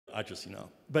I just,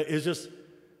 But it's just,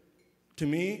 to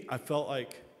me, I felt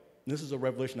like, this is a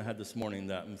revelation I had this morning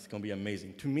that it's going to be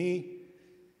amazing. To me,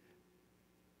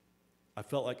 I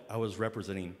felt like I was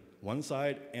representing one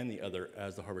side and the other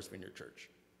as the Harvest Vineyard Church.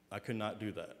 I could not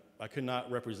do that. I could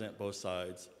not represent both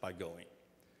sides by going.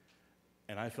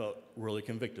 And I felt really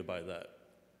convicted by that.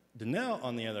 Danelle,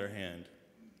 on the other hand,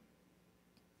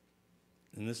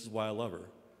 and this is why I love her,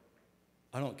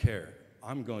 I don't care.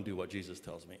 I'm going to do what Jesus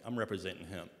tells me. I'm representing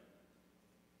him.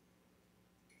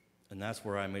 And that's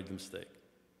where I made the mistake.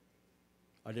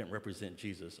 I didn't represent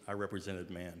Jesus. I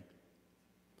represented man.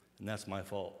 And that's my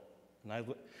fault.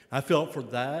 And I felt for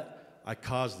that, I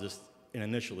caused this, and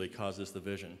initially caused this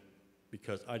division,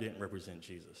 because I didn't represent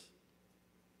Jesus.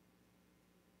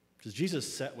 Because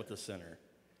Jesus sat with the sinner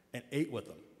and ate with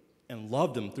them and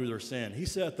loved them through their sin. He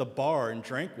sat at the bar and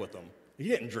drank with them. He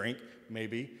didn't drink,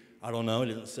 maybe. I don't know, it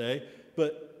didn't say.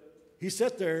 But he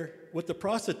sat there with the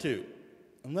prostitute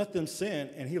and let them sin,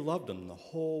 and he loved them the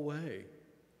whole way.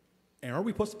 And are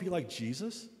we supposed to be like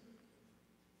Jesus?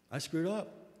 I screwed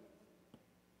up.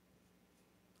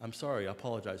 I'm sorry, I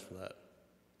apologize for that.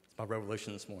 It's my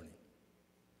revelation this morning.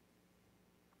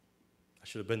 I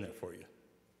should have been there for you.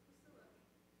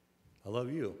 I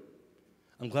love you.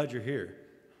 I'm glad you're here.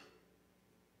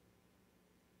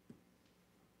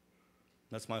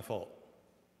 That's my fault.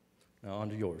 Now on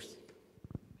to yours.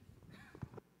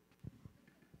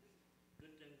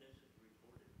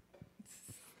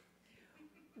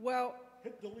 Well,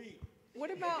 hit delete. What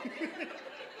about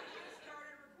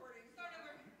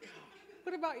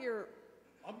What about your...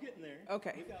 I'm getting there.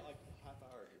 Okay. We got like a half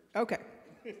hour here. Okay.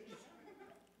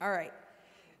 All right.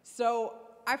 So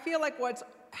I feel like what's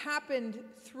happened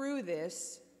through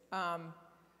this,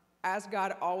 as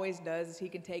God always does, is he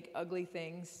can take ugly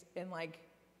things and like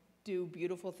do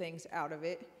beautiful things out of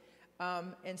it.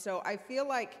 And so I feel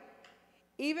like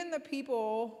even the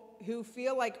people who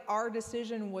feel like our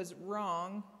decision was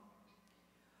wrong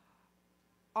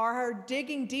are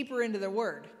digging deeper into the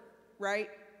word, right?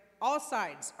 All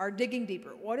sides are digging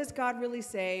deeper. What does God really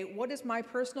say? What is my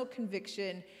personal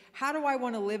conviction? How do I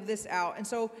want to live this out? And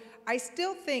so I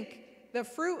still think the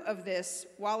fruit of this,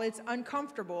 while it's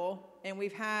uncomfortable, and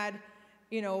we've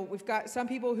got some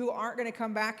people who aren't going to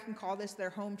come back and call this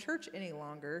their home church any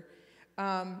longer,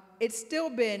 it's still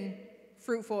been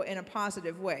fruitful in a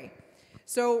positive way.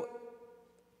 So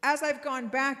as I've gone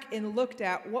back and looked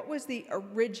at what was the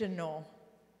original,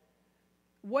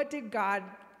 what did God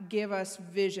give us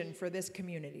vision for this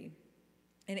community?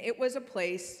 And it was a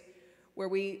place where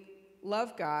we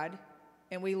love God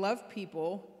and we love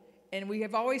people, and we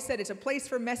have always said it's a place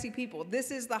for messy people.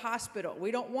 This is the hospital. We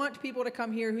don't want people to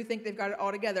come here who think they've got it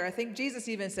all together. I think Jesus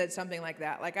even said something like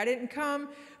that. Like, I didn't come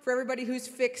for everybody who's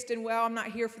fixed and well. I'm not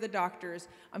here for the doctors.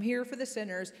 I'm here for the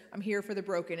sinners. I'm here for the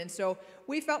broken. And so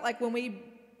we felt like when we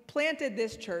planted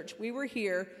this church, we were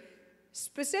here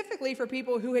specifically for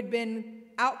people who had been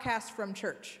outcast from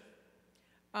church.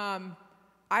 I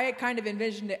had kind of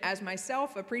envisioned it as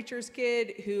myself, a preacher's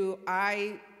kid who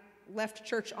I left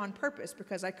church on purpose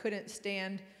because I couldn't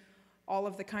stand all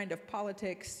of the kind of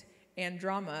politics and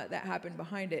drama that happened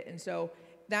behind it. And so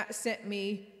that sent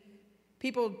me,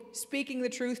 people speaking the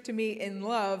truth to me in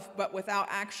love, but without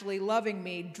actually loving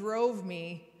me, drove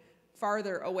me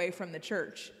farther away from the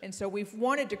church. And so we've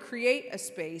wanted to create a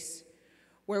space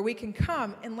where we can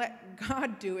come and let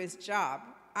God do his job.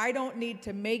 I don't need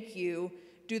to make you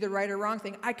do the right or wrong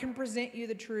thing. I can present you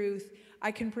the truth.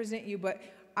 I can present you, but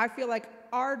I feel like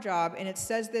our job, and it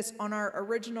says this on our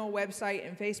original website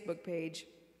and Facebook page,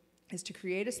 is to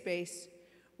create a space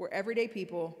where everyday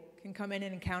people can come in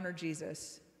and encounter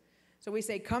Jesus. So we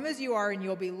say, come as you are and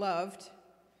you'll be loved.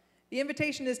 The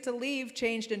invitation is to leave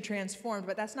changed and transformed,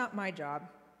 but that's not my job.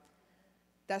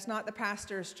 That's not the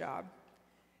pastor's job.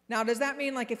 Now, does that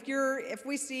mean like if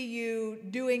we see you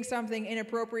doing something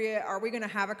inappropriate, are we going to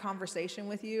have a conversation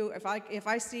with you? If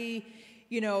I see,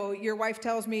 your wife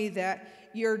tells me that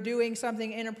you're doing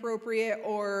something inappropriate,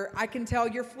 or I can tell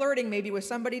you're flirting maybe with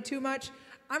somebody too much,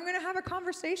 I'm going to have a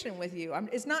conversation with you.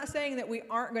 It's not saying that we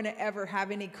aren't going to ever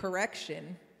have any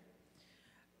correction,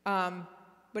 but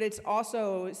it's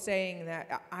also saying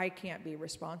that I can't be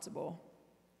responsible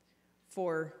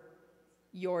for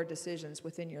your decisions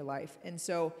within your life. And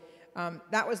so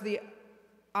that was the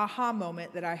aha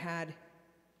moment that I had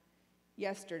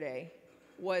yesterday,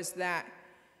 was that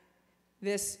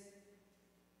this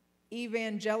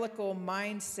evangelical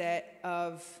mindset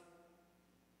of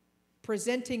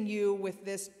presenting you with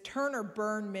this turn or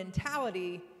burn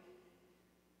mentality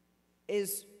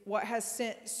is what has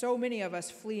sent so many of us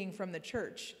fleeing from the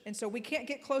church. And so we can't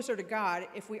get closer to God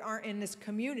if we aren't in this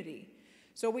community.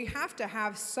 So we have to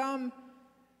have some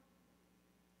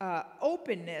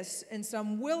openness and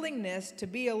some willingness to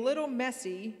be a little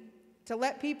messy, to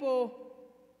let people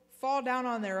fall down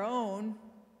on their own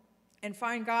and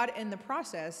find God in the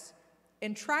process,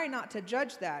 and try not to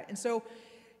judge that. And so,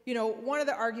 you know, one of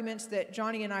the arguments that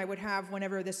Johnny and I would have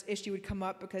whenever this issue would come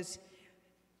up, because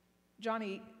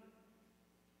Johnny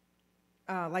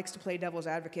likes to play devil's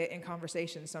advocate in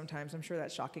conversations sometimes. I'm sure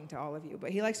that's shocking to all of you.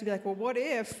 But he likes to be like, well, what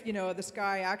if, you know, the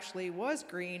sky actually was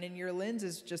green and your lens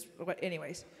is just what?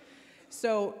 Anyways.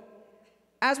 So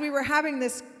as we were having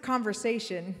this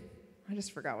conversation, I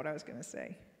just forgot what I was going to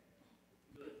say.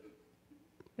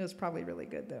 It was probably really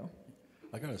good, though.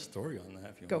 I got a story on that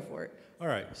if you Go want. for it. All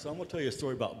right, so I'm going to tell you a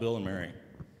story about Bill and Mary.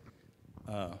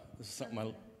 This is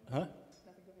something huh?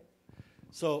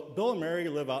 So Bill and Mary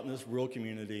live out in this rural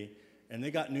community, and they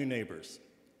got new neighbors.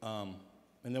 And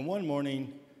then one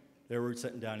morning, they were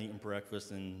sitting down eating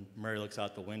breakfast, and Mary looks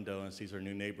out the window and sees her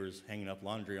new neighbors hanging up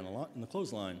laundry on the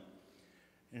clothesline.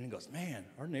 And he goes, man,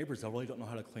 our neighbors really don't know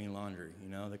how to clean laundry. You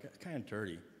know, they're kind of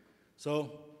dirty.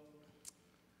 So,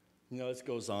 you know, this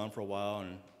goes on for a while,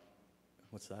 and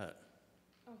what's that?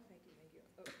 Oh, thank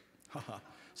you. Oh.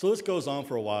 So this goes on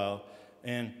for a while,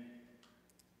 and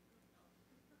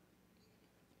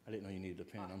I didn't know you needed a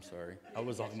pen. I'm sorry. I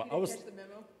was on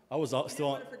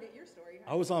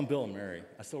Bill and Mary.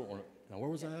 I still don't want to. Now, where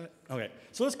was I at? Okay.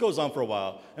 So this goes on for a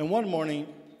while, and one morning,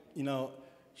 you know,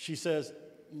 she says,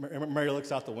 Mary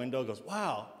looks out the window, and goes,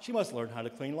 "Wow, she must learn how to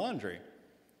clean laundry."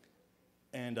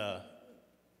 And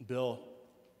Bill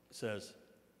says,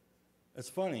 "It's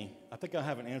funny. I think I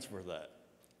have an answer for that."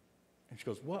 And she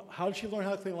goes, "What? How did she learn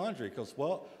how to clean laundry?" He goes,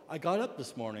 "Well, I got up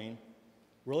this morning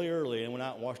really early and went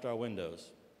out and washed our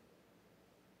windows."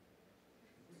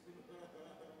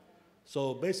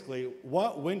 So basically,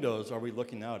 what windows are we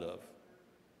looking out of?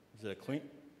 Is it a clean?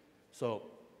 So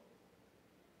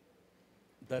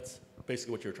that's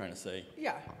basically what you're trying to say.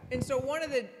 Yeah. And so one of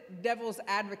the devil's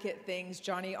advocate things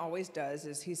Johnny always does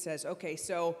is he says, okay,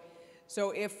 so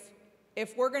if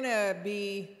we're going to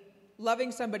be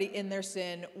loving somebody in their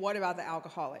sin, what about the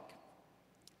alcoholic?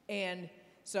 And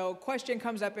so question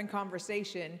comes up in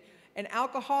conversation. An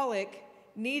alcoholic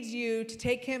needs you to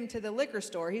take him to the liquor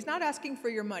store. He's not asking for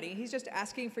your money. He's just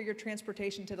asking for your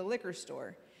transportation to the liquor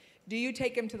store. Do you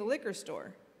take him to the liquor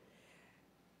store?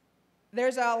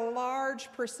 There's a large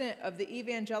percent of the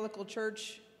evangelical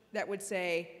church that would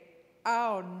say,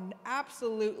 oh,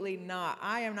 absolutely not.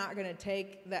 I am not going to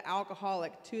take the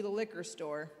alcoholic to the liquor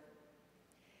store.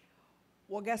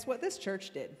 Well, guess what this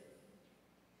church did?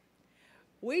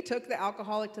 We took the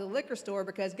alcoholic to the liquor store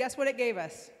because guess what it gave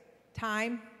us?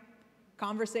 Time,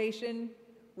 conversation,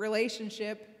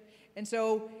 relationship. And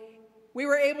so we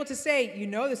were able to say, you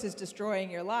know this is destroying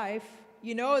your life.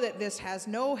 You know that this has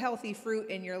no healthy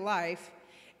fruit in your life.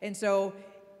 And so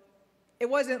it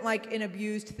wasn't like an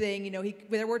abused thing. You know,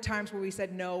 there were times where we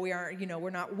said, no, we aren't, you know, we're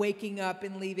not waking up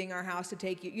and leaving our house to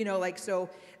take you, you know, like, so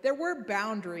there were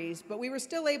boundaries, but we were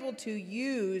still able to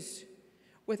use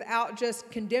without just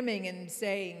condemning and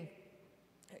saying,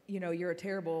 you know, you're a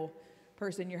terrible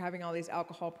person, you're having all these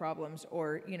alcohol problems,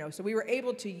 or, you know, so we were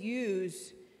able to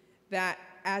use that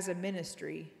as a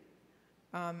ministry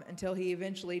until he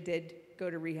eventually did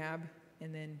go to rehab,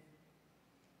 and then,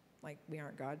 like, we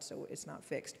aren't God, so it's not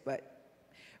fixed. But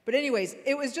anyways,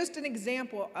 it was just an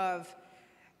example of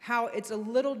how it's a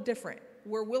little different.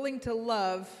 We're willing to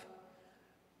love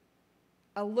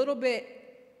a little bit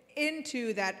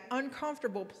into that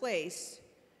uncomfortable place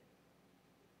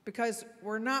because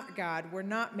we're not God. We're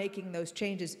not making those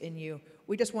changes in you.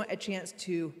 We just want a chance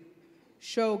to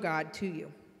show God to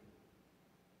you.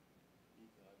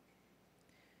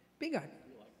 Be God.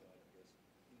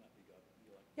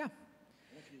 Yeah.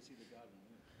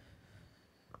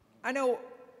 I know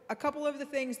a couple of the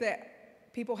things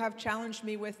that people have challenged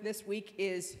me with this week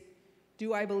is,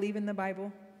 do I believe in the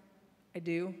Bible? I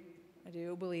do. I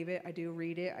do believe it. I do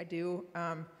read it. I do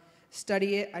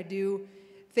study it. I do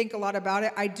think a lot about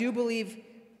it. I do believe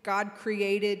God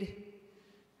created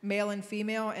male and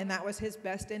female, and that was his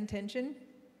best intention.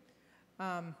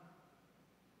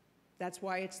 That's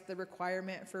why it's the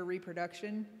requirement for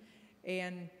reproduction.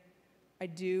 And I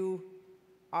do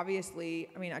obviously,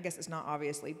 I mean, I guess it's not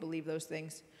obviously, believe those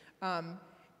things.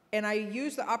 And I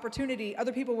use the opportunity.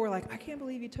 Other people were like, I can't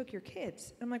believe you took your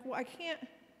kids. I'm like, well,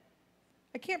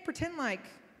 I can't pretend like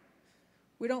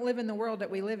we don't live in the world that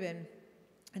we live in.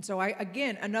 And so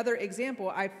again, another example,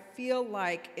 I feel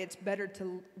like it's better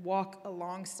to walk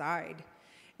alongside.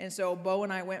 And so Bo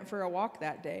and I went for a walk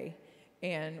that day,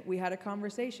 and we had a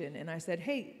conversation, and I said,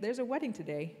 hey, there's a wedding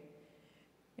today.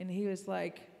 And he was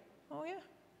like, oh yeah.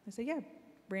 I said, yeah,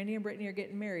 Brandy and Brittany are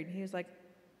getting married. And he was like,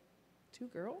 2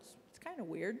 girls? It's kind of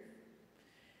weird.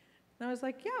 And I was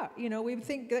like, yeah, we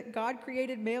think that God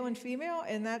created male and female,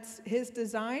 and that's his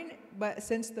design. But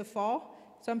since the fall,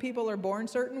 some people are born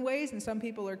certain ways, and some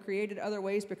people are created other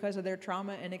ways because of their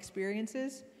trauma and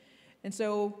experiences. And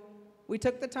so we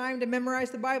took the time to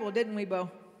memorize the Bible, didn't we,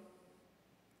 Bo?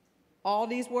 All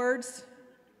these words.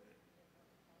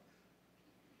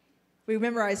 We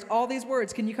memorized all these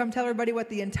words. Can you come tell everybody what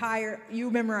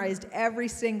you memorized every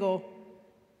single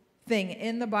thing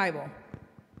in the Bible?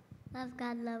 Love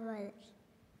God, love others.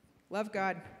 Love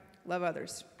God, love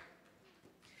others.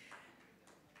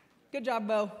 Good job,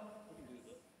 Bo.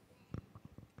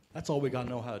 That's all we got to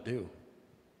know how to do.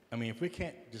 I mean, if we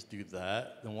can't just do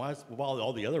that, then why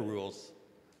all the other rules?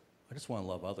 I just want to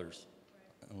love others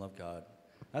and love God.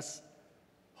 That's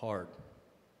hard.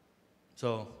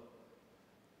 So,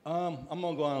 I'm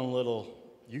going to go on a little,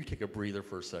 you take a breather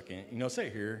for a second. Say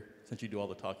it here, since you do all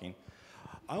the talking.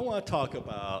 I want to talk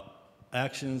about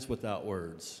actions without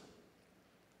words.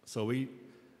 So we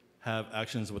have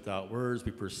actions without words.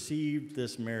 We perceived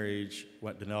this marriage,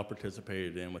 what Danelle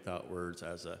participated in without words,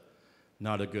 as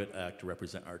not a good act to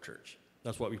represent our church.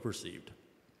 That's what we perceived.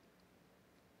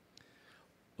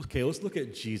 Okay, let's look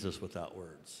at Jesus without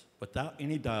words. Without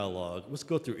any dialogue, let's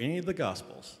go through any of the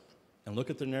Gospels and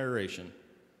look at the narration.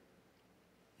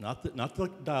 Not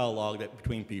the dialogue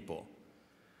between people.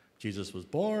 Jesus was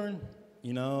born,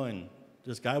 and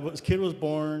this kid was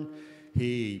born.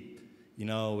 He,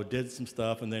 did some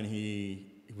stuff, and then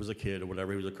he was a kid or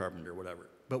whatever. He was a carpenter or whatever.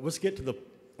 But let's get to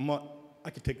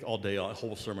I could take all day, a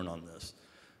whole sermon on this.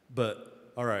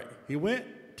 But, all right, he went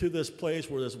to this place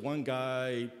where this one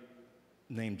guy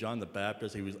named John the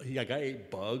Baptist, he ate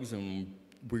bugs and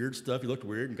weird stuff. He looked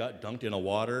weird and got dunked in the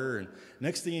water. And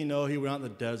next thing you know, he went out in the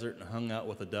desert and hung out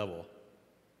with the devil.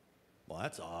 Well,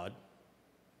 that's odd.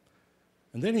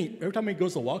 And then every time he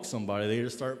goes to walk somebody,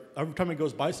 every time he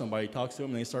goes by somebody, he talks to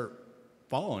them, and they start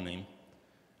following him.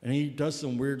 And he does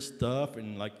some weird stuff,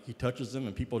 and he touches them,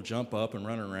 and people jump up and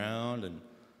run around. And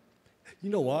you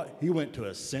know what? He went to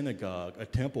a synagogue, a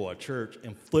temple, a church,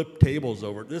 and flipped tables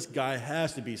over. This guy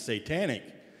has to be satanic.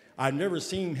 I've never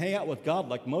seen him hang out with God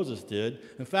like Moses did.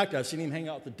 In fact, I've seen him hang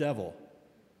out with the devil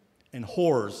and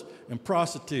whores and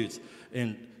prostitutes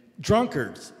and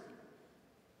drunkards.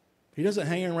 He doesn't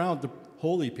hang around with the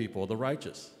holy people, the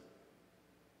righteous.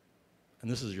 And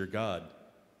this is your God.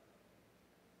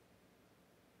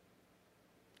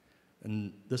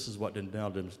 And this is what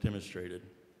Danelle demonstrated.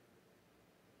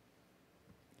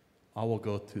 I will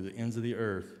go to the ends of the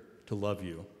earth to love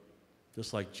you,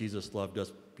 just like Jesus loved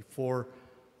us before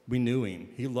we knew him.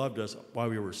 He loved us while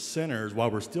we were sinners, while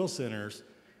we're still sinners,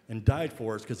 and died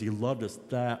for us because he loved us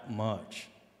that much.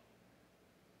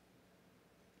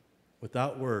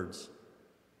 Without words,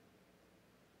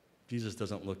 Jesus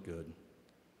doesn't look good.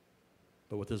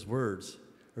 But with his words,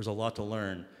 there's a lot to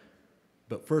learn.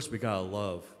 But first, we got to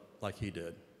love like he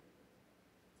did.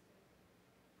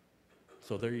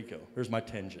 So there you go. There's my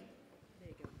tangent. There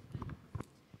you go.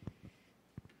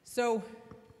 So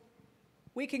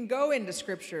we can go into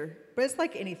Scripture, but it's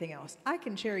like anything else. I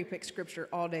can cherry pick Scripture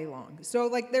all day long. So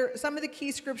there some of the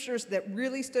key Scriptures that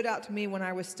really stood out to me when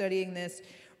I was studying this.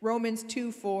 Romans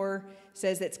 2:4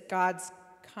 says it's God's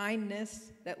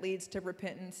kindness that leads to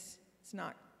repentance.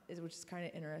 Which is kind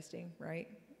of interesting, right?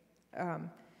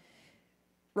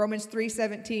 Romans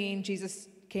 3:17, Jesus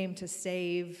came to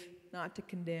save, not to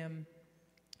condemn.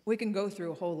 We can go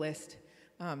through a whole list.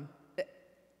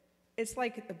 It's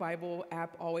like the Bible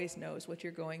app always knows what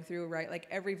you're going through, right? Like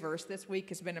every verse this week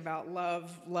has been about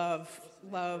love, love,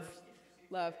 love,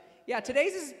 love. Yeah,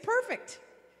 today's is perfect.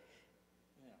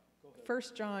 1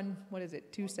 John,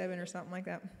 2:7 or something like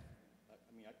that?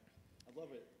 I love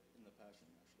it in the Passion,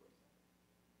 actually.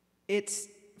 It's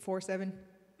 4:7.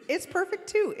 It's perfect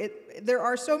too. There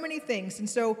are so many things. And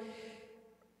so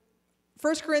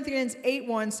 1 Corinthians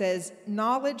 8:1 says,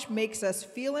 knowledge makes us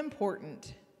feel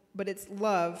important, but it's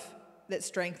love that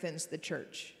strengthens the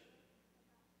church.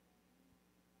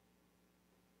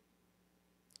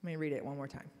 Let me read it one more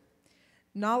time.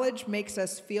 Knowledge makes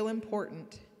us feel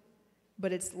important,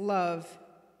 but it's love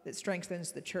that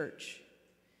strengthens the church.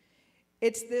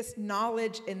 It's this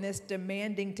knowledge and this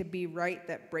demanding to be right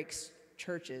that breaks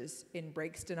churches and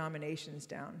breaks denominations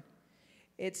down.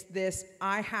 It's this,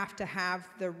 I have to have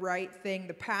the right thing.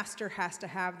 The pastor has to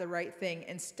have the right thing,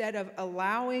 instead of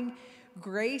allowing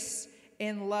grace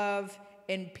and love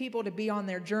and people to be on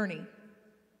their journey.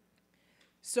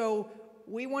 So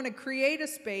we want to create a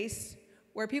space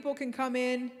where people can come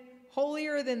in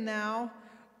holier than thou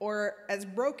or as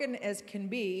broken as can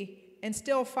be and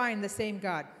still find the same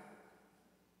God.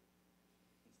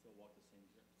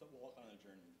 walk on a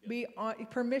journey. Be on,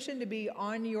 permission to be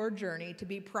on your journey, to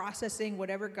be processing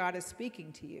whatever God is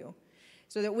speaking to you,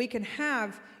 so that we can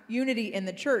have unity in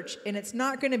the church. And it's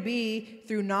not going to be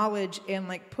through knowledge and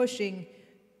like pushing.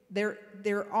 There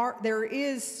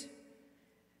is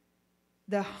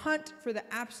the hunt for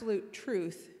the absolute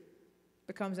truth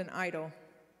becomes an idol.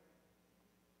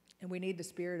 And we need the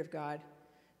Spirit of God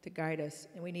to guide us.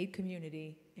 And we need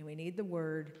community. And we need the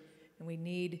Word. And we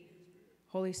need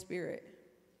Holy Spirit.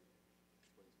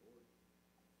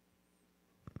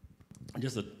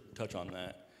 Just to touch on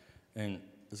that, and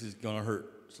this is going to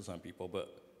hurt to some people,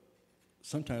 but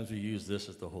sometimes we use this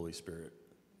as the Holy Spirit.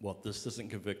 Well, this doesn't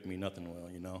convict me, nothing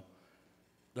will, you know.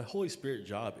 The Holy Spirit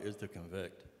job is to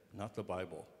convict, not the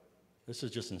Bible. This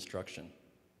is just instruction.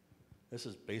 This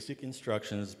is basic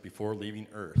instructions before leaving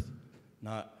earth,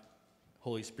 not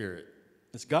Holy Spirit.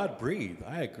 It's God-breathed.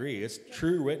 I agree. It's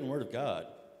true written word of God.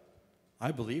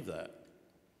 I believe that.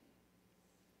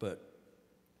 But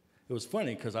it was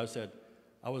funny because I said,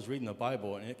 I was reading the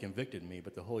Bible and it convicted me,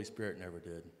 but the Holy Spirit never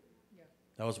did. Yeah.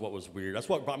 That was what was weird. That's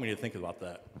what brought me to think about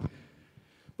that.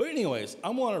 But anyways,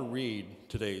 I want to read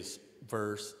today's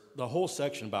verse, the whole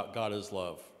section about God is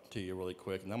love to you really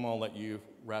quick, and I'm going to let you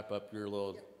wrap up your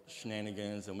little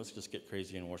shenanigans, and let's just get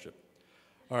crazy in worship.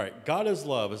 All right, God is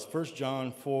love. It's 1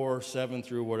 John 4, 7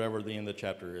 through whatever the end of the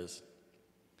chapter is.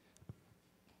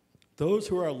 Those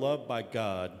who are loved by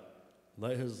God,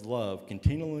 let his love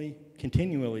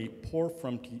continually pour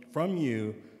from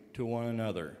you to one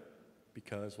another.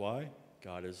 Because why?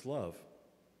 God is love.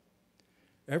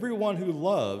 Everyone who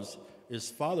loves is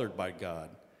fathered by God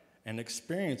and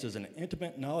experiences an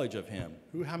intimate knowledge of him.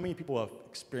 How many people have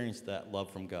experienced that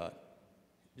love from God?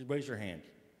 Just raise your hand.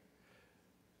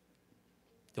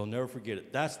 They'll never forget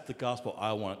it. That's the gospel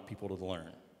I want people to learn.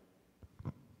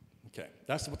 Okay,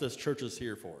 that's what this church is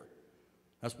here for.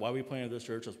 That's why we planted this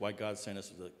church. That's why God sent us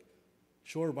to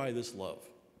show everybody this love.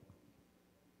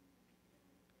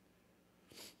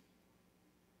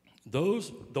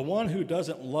 The one who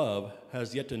doesn't love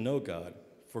has yet to know God,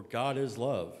 for God is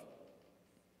love.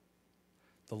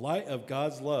 The light of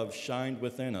God's love shined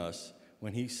within us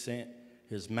when he sent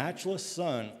his matchless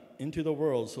Son into the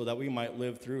world so that we might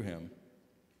live through him.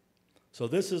 So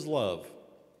this is love.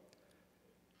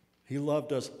 He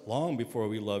loved us long before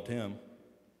we loved him.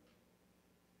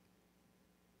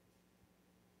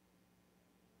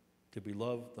 Did we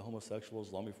love the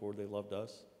homosexuals long before they loved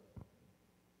us?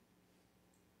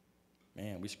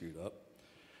 Man, we screwed up.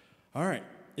 All right.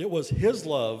 It was his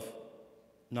love,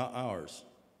 not ours.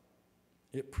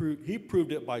 He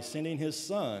proved it by sending his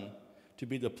Son to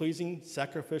be the pleasing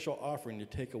sacrificial offering to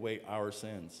take away our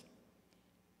sins.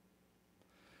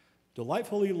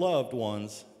 Delightfully loved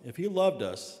ones, if he loved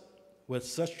us with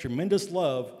such tremendous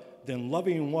love, then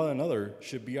loving one another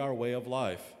should be our way of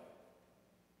life.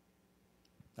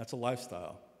 That's a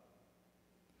lifestyle.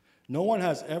 No one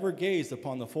has ever gazed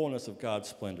upon the fullness of God's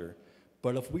splendor,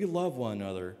 but if we love one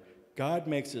another, God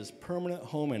makes his permanent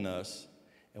home in us,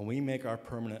 and we make our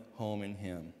permanent home in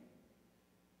him.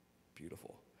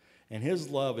 Beautiful. And his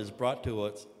love is brought to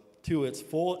its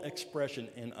full expression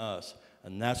in us,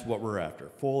 and that's what we're after,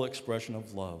 full expression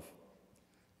of love.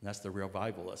 And that's the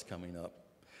revival that's coming up.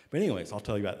 But anyways, I'll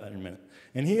tell you about that in a minute.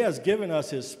 And he has given us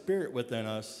his Spirit within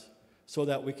us so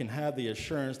that we can have the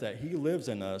assurance that he lives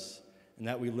in us and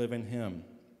that we live in him.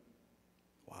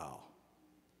 Wow.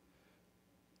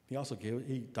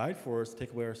 He died for us to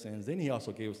take away our sins. Then he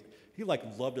also gave us, he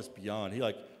loved us beyond. He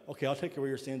okay, I'll take away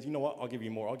your sins. You know what? I'll give you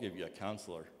more. I'll give you a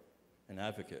counselor, an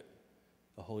advocate,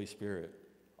 the Holy Spirit.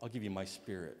 I'll give you my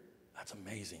Spirit. That's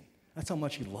amazing. That's how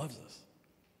much he loves us.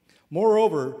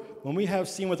 Moreover, when we have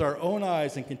seen with our own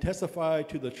eyes and can testify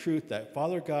to the truth that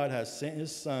Father God has sent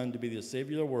his Son to be the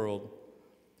Savior of the world,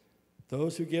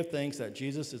 those who give thanks that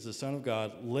Jesus is the Son of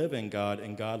God live in God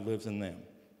and God lives in them.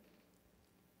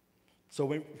 So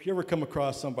if you ever come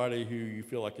across somebody who you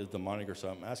feel like is demonic or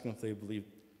something, ask them if they believe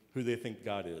who they think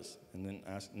God is, and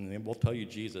then they will tell you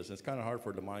Jesus. It's kind of hard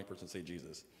for a demonic person to say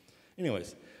Jesus.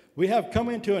 Anyways, we have come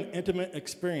into an intimate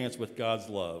experience with God's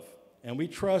love, and we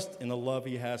trust in the love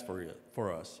he has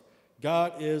for us.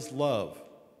 God is love.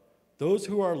 Those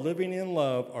who are living in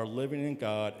love are living in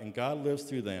God, and God lives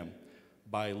through them.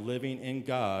 By living in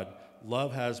God,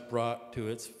 love has brought to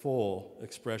its full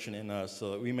expression in us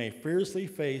so that we may fearlessly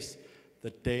face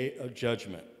the day of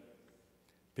judgment.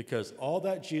 Because all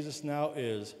that Jesus now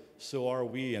is, so are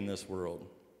we in this world.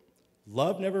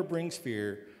 Love never brings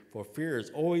fear, for fear is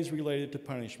always related to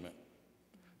punishment.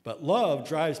 But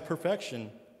love's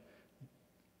perfection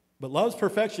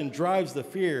drives the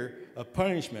fear of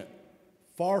punishment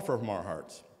far from our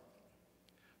hearts.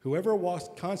 Whoever walks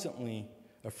constantly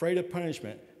afraid of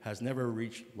punishment, has never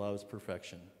reached love's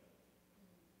perfection.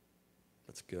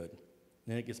 That's good.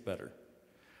 Then it gets better.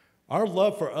 Our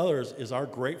love for others is our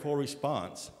grateful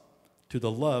response to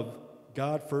the love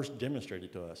God first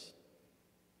demonstrated to us.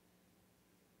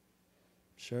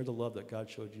 Share the love that God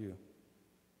showed you.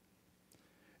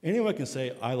 Anyone can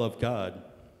say, I love God,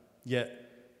 yet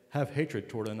have hatred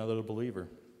toward another believer.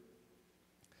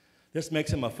 This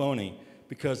makes him a phony,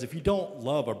 because if you don't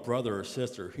love a brother or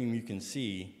sister whom you can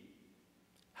see,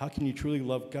 how can you truly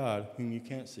love God whom you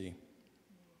can't see?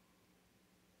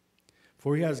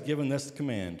 For he has given this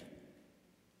command: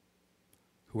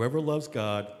 whoever loves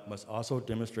God must also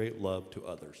demonstrate love to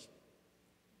others.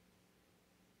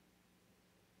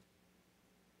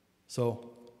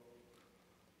 So,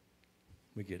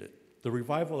 we get it. The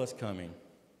revival that's coming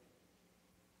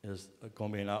is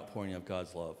going to be an outpouring of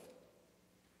God's love.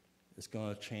 It's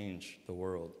going to change the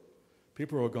world.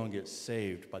 People are going to get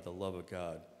saved by the love of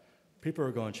God. People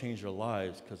are going to change their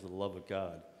lives because of the love of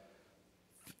God.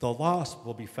 The lost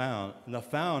will be found, and the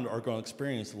found are going to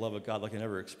experience the love of God like they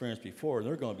never experienced before, and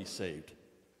they're going to be saved.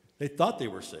 They thought they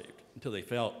were saved until they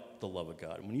felt the love of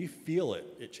God. When you feel it,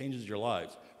 it changes your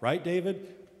lives. Right,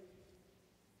 David?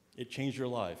 It changed your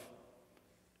life.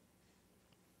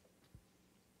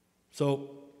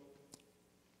 So,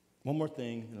 one more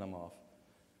thing, and I'm off.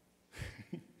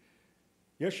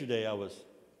 Yesterday, I was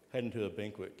heading to a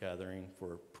banquet gathering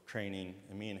for training,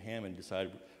 and me and Hammond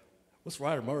decided, let's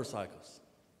ride our motorcycles.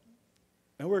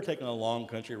 And we were taking a long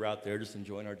country route there, just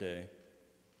enjoying our day.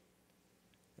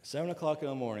 At 7 o'clock in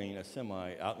the morning, a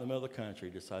semi out in the middle of the country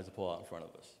decides to pull out in front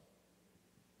of us.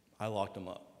 I locked him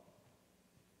up.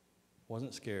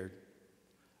 Wasn't scared.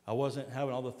 I wasn't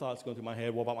having all the thoughts going through my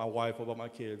head, what about my wife, what about my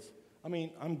kids? I mean,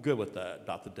 I'm good with that,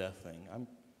 about the death thing.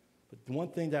 But the one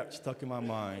thing that stuck in my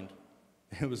mind,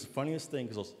 it was the funniest thing,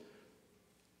 because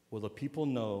will the people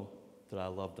know that I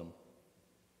loved them?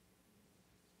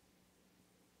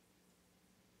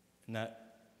 And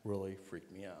that really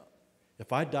freaked me out.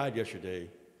 If I died yesterday,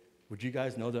 would you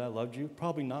guys know that I loved you?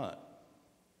 Probably not.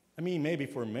 I mean, maybe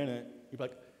for a minute.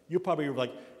 You probably were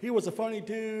like, he was a funny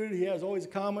dude, he has always a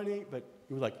comedy, but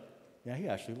you were like, yeah, he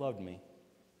actually loved me.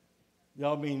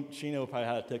 Y'all mean Sheena probably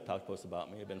had a TikTok post about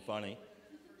me. It'd been funny.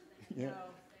 Yeah. No.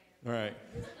 All right.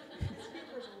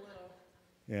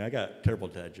 Yeah, I got terrible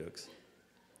dad jokes.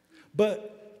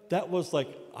 But that was like,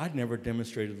 I'd never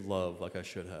demonstrated love like I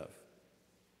should have.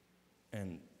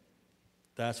 And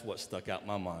that's what stuck out in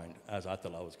my mind as I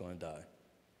thought I was going to die.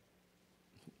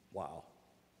 Wow.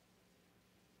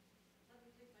 Let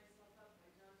me pick myself up. My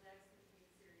John Jackson's being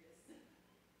serious.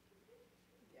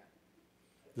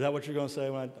 Is that what you're going to say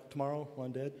tomorrow when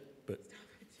I'm dead?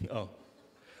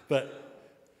 But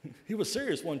he was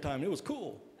serious one time. It was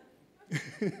cool.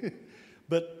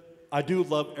 But I do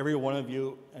love every one of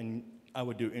you, and I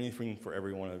would do anything for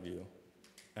every one of you.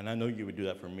 And I know you would do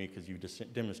that for me because you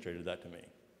just demonstrated that to me.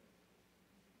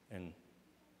 And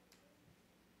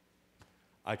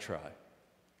I try.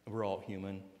 We're all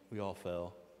human. We all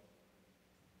fail.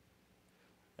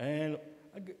 And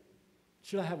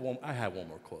should I have one? I have one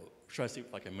more quote. Should I see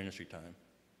like a ministry time?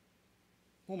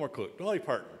 One more quote. Dolly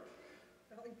Parton.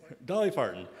 Dolly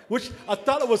Parton. Which I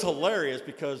thought it was hilarious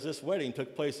because this wedding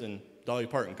took place in Dolly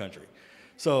Parton country.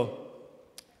 So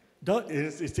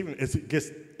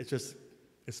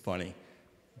it's funny.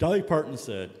 Dolly Parton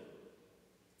said,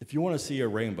 if you want to see a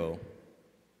rainbow,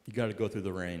 you got to go through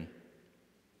the rain.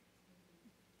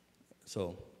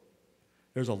 So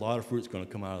there's a lot of fruit's going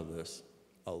to come out of this.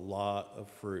 A lot of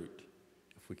fruit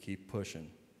if we keep pushing.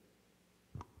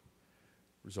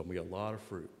 There's going to be a lot of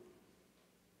fruit.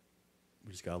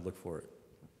 We just got to look for it.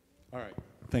 All right.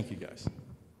 Thank you, guys.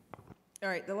 All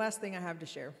right, the last thing I have to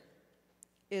share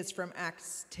is from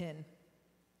Acts 10.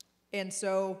 And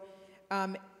so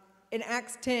in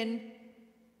Acts 10,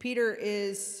 Peter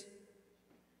is,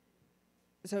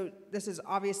 so this is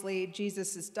obviously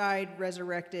Jesus has died,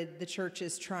 resurrected. The church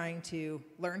is trying to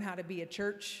learn how to be a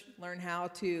church, learn how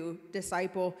to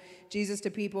disciple Jesus to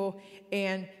people.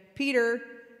 And Peter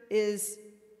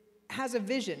has a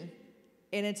vision,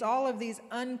 and it's all of these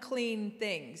unclean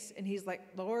things. And he's like,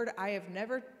 Lord, I've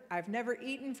never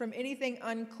eaten from anything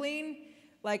unclean.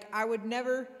 Like, I would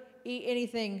never eat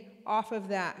anything off of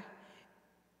that.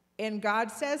 And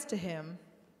God says to him,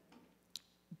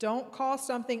 don't call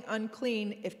something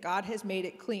unclean if God has made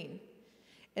it clean.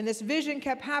 And this vision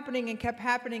kept happening,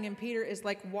 and Peter is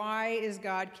like, why is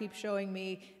God keep showing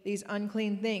me these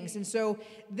unclean things? And so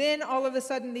then all of a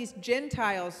sudden these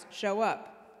Gentiles show up.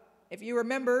 If you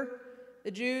remember,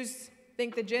 the Jews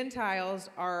think the Gentiles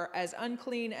are as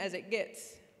unclean as it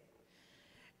gets.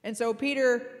 And so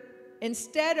Peter,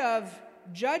 instead of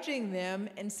judging them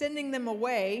and sending them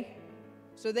away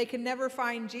so they can never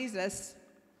find Jesus,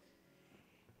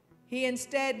 he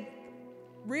instead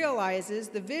realizes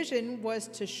the vision was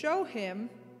to show him,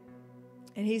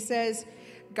 and he says,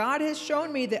 God has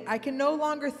shown me that I can no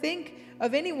longer think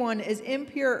of anyone as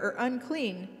impure or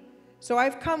unclean, so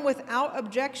I've come without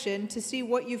objection to see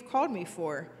what you've called me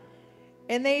for.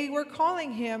 And they were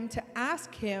calling him to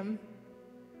ask him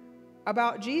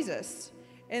about Jesus,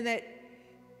 and that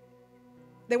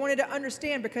they wanted to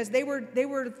understand because they were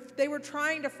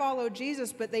trying to follow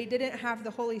Jesus, but they didn't have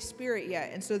the Holy Spirit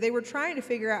yet. And so they were trying to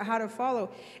figure out how to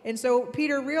follow. And so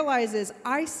Peter realizes,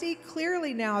 I see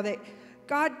clearly now that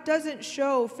God doesn't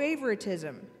show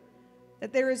favoritism,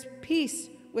 that there is peace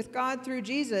with God through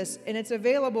Jesus, and it's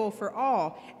available for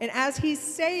all. And as he's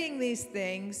saying these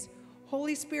things,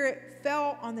 Holy Spirit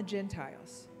fell on the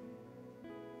Gentiles.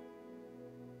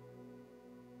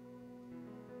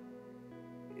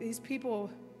 These people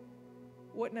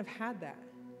wouldn't have had that.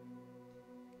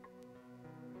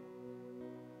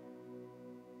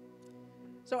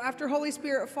 So after Holy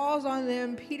Spirit falls on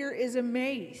them, Peter is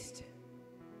amazed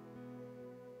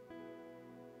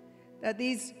that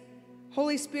these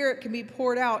Holy Spirit can be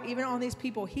poured out even on these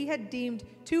people he had deemed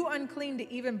too unclean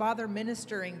to even bother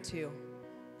ministering to,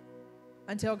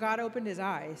 until God opened his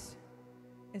eyes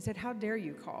and said, how dare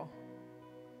you call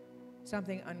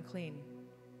something unclean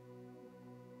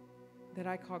that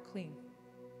I call clean?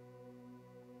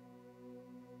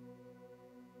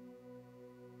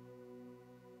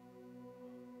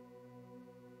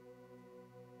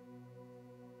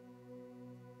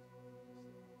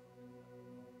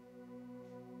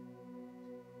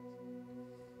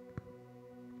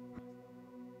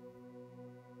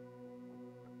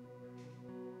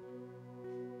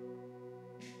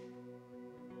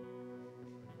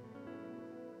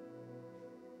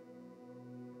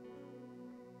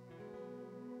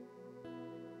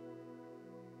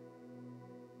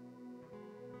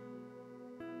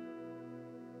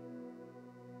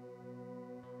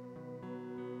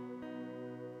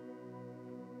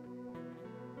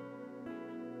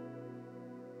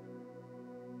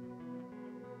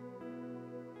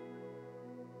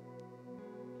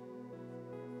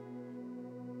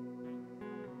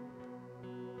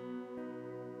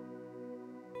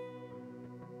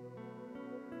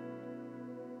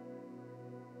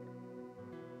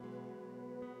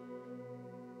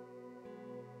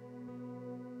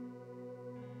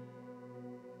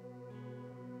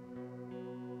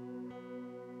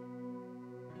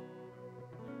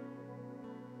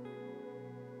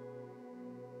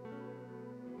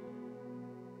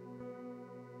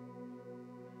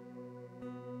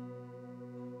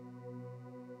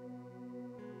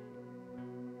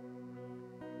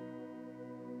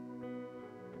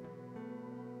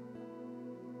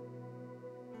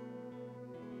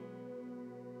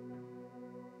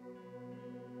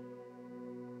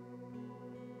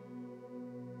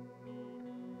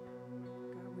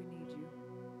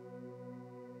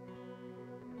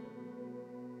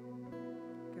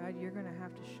 God, you're going to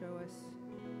have to show us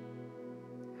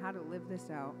how to live this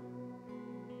out.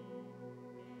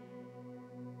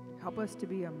 Help us to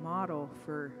be a model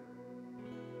for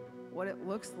what it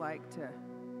looks like to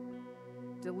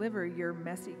deliver your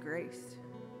messy grace.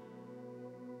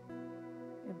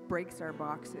 It breaks our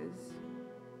boxes.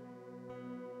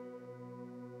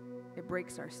 It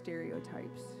breaks our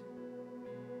stereotypes.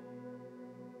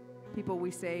 People we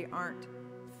say aren't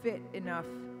fit enough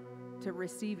to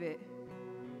receive it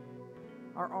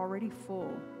are already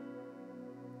full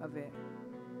of it.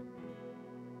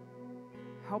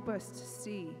 Help us to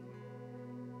see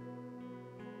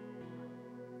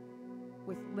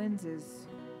with lenses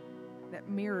that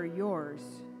mirror yours.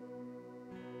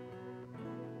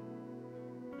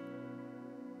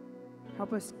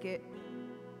 Help us get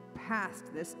past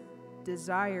this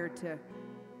desire to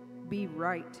be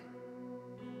right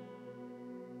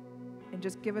and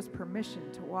just give us permission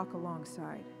to walk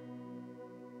alongside.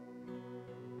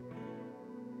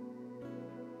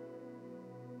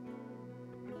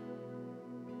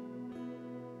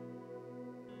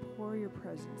 Pour your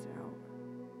presence out.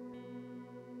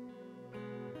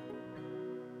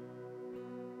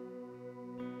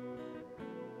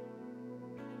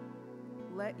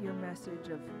 Let your message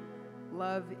of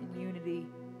love and unity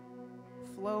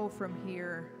flow from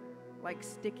here like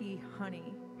sticky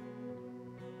honey.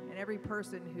 And every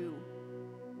person who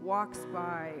walks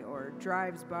by or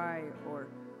drives by or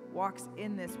walks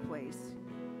in this place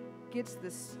gets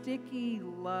the sticky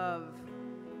love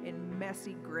and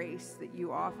messy grace that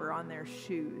you offer on their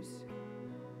shoes.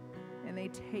 And they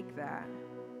take that.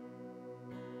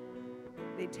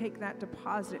 They take that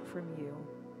deposit from you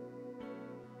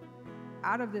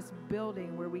out of this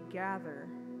building where we gather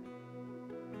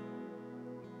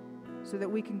so that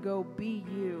we can go be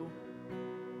you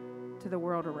to the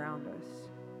world around us.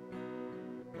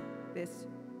 This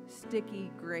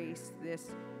sticky grace,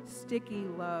 this sticky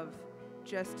love,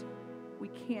 just, we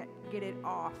can't get it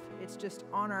off. It's just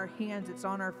on our hands, it's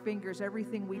on our fingers.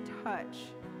 Everything we touch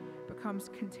becomes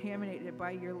contaminated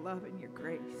by your love and your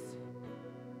grace.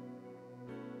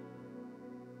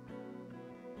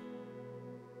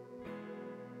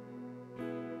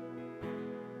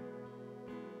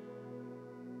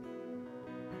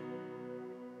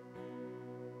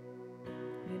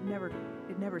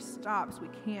 It never stops. We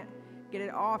can't get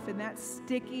it off. And that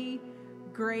sticky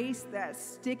grace, that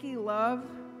sticky love,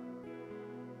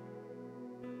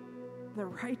 the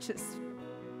righteous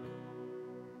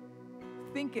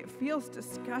think it feels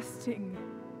disgusting,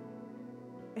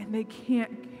 and they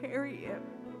can't carry it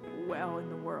well in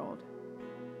the world.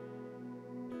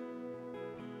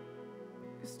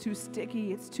 It's too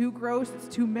sticky, it's too gross, it's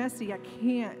too messy. I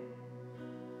can't.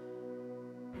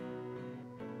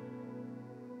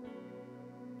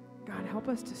 God, help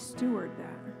us to steward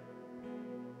that,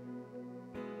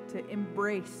 to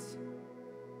embrace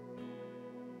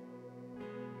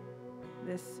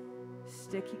this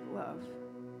sticky love,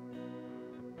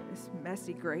 this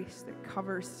messy grace that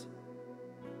covers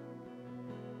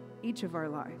each of our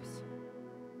lives.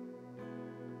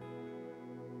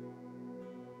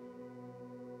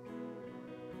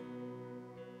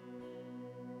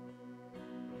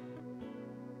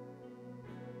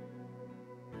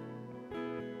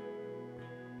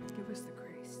 Give us the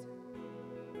grace.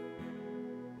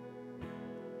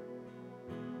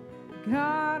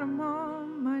 God, I'm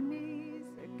on my knees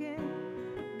again.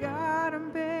 God,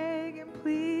 I'm begging,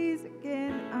 please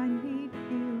again. I need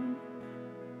you.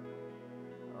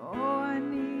 Oh, I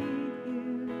need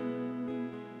you.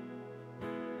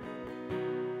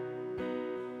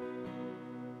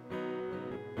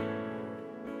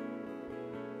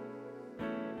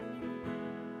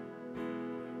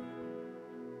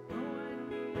 Oh, I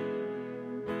need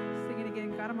you. Sing it again.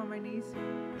 God, I'm on my knees.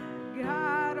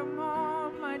 God, I'm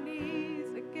on my knees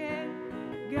again.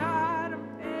 God,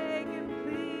 I'm begging,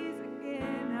 please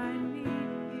again. I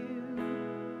need you.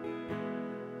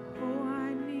 Oh,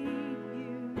 I need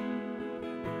you.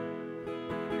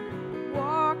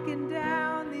 Walking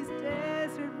down these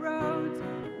desert roads,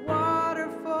 water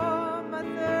for my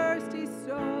thirsty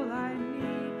soul. I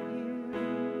need you.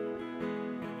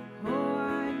 Oh,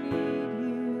 I need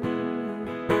you.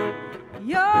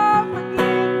 Your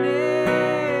forgiveness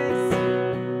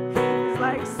is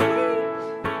like sweet.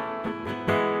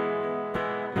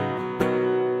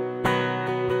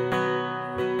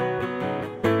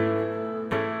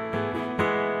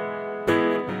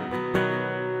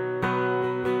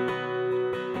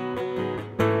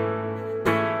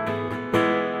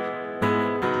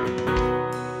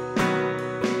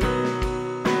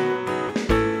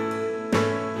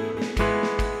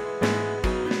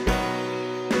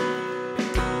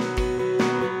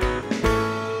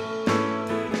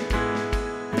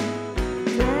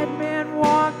 Dead man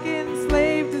walking,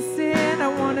 slave to sin. I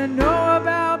want to know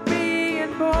about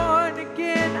being born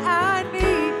again. I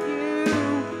need you.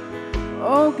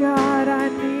 Oh God, I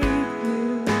need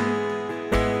you.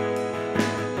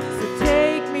 So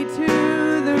take me to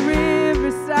the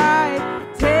riverside.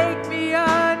 Take me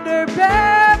under,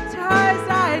 baptize.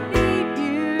 I need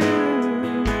you.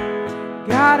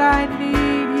 God, I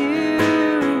need you.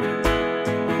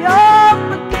 Your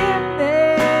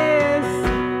forgiveness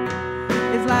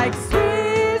is like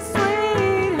sweet,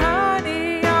 sweet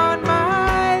honey on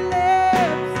my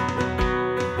lips,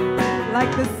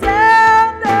 like the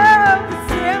sound of a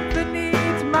symphony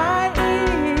to my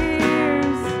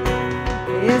ears.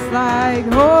 It's like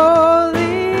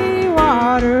holy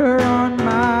water on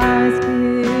my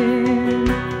skin.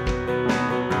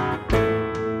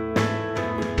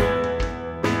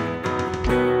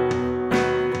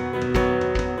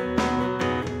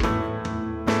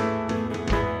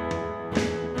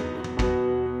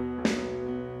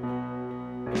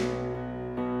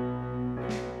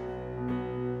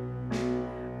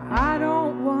 I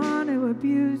don't want to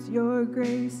abuse your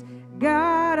grace.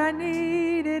 God, I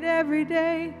need it every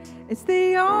day. It's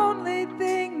the only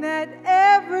thing that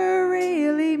ever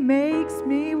really makes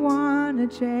me want to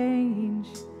change.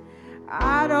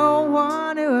 I don't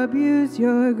want to abuse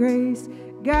your grace.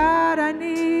 God, I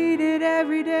need it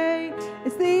every day.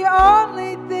 It's the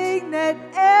only thing that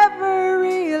ever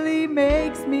really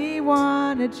makes me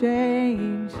want to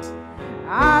change.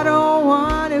 I don't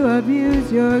want to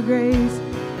abuse your grace.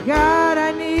 God,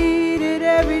 I need it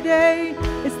every day.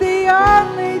 It's the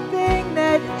only thing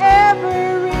that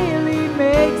ever really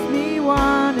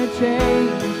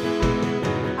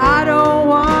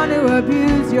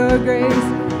your grace.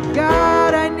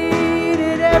 God, I need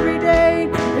it every day.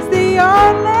 It's the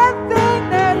only thing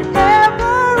that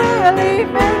ever really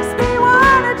makes me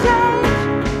want to change.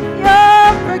 Your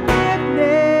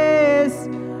forgiveness,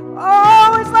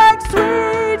 oh, it's like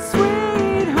sweet,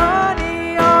 sweet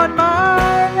honey on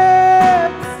my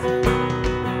lips.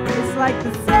 It's like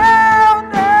the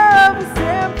sound of a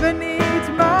symphony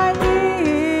to my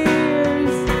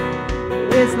ears.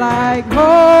 It's like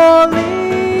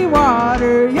holy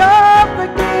water. Your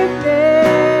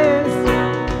forgiveness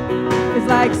is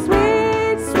like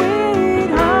sweet, sweet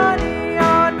honey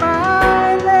on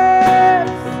my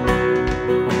lips.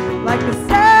 Like the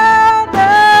sound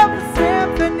of a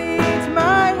symphony to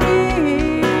my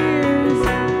ears.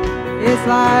 It's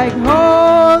like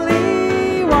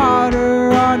holy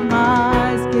water on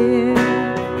my skin.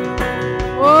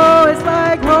 Oh, it's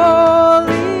like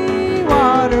holy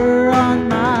water on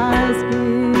my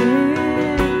skin.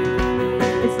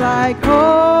 It's like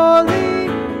holy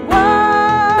water.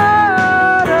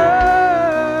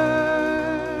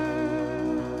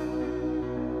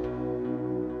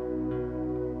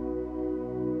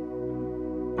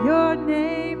 Your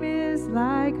name is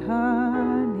like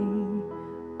honey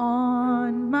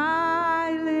on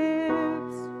my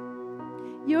lips.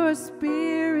 Your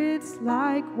spirit's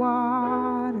like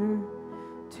water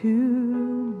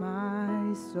to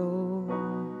my soul.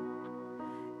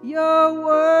 Your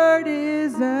word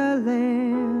is a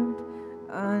lamp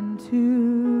unto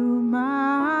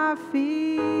my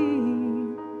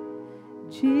feet.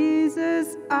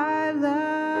 Jesus, I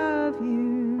love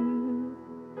you.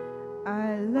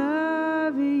 I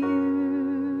love you.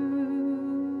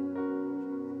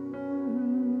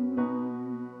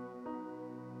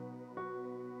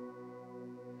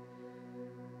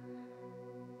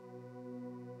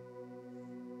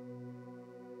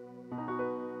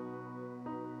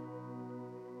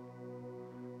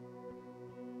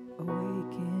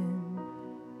 Awaken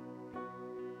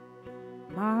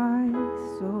my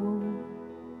soul.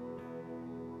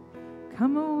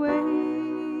 Come away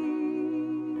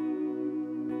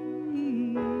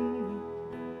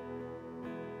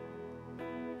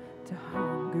to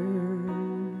hunger,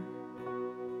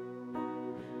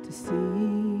 to seek,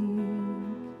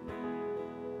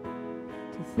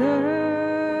 to thirst.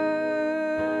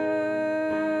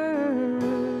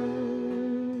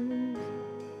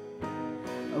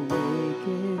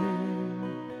 Awaken,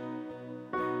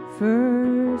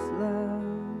 first love.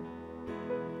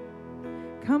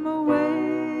 Come away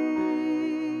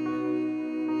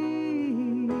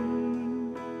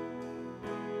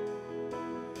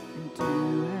and do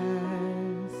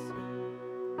as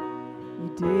you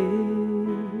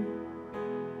did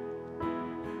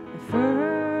at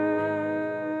first.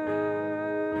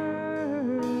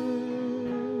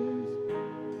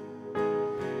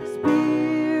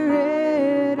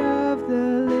 Spirit of the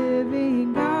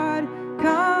living God,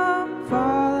 come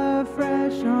fall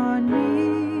afresh on me.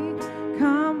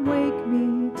 Come wake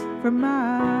me from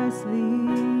my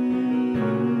sleep.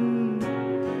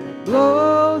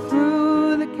 Blow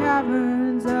through the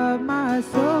caverns of my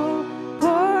soul.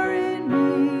 Pour in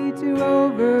me to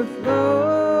overflow.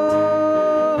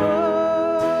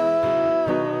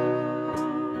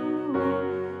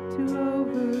 To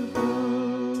overflow.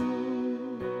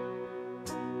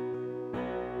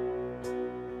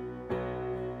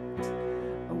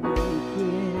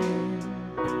 Awaken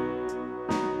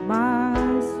my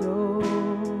soul.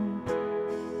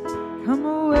 Come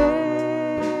away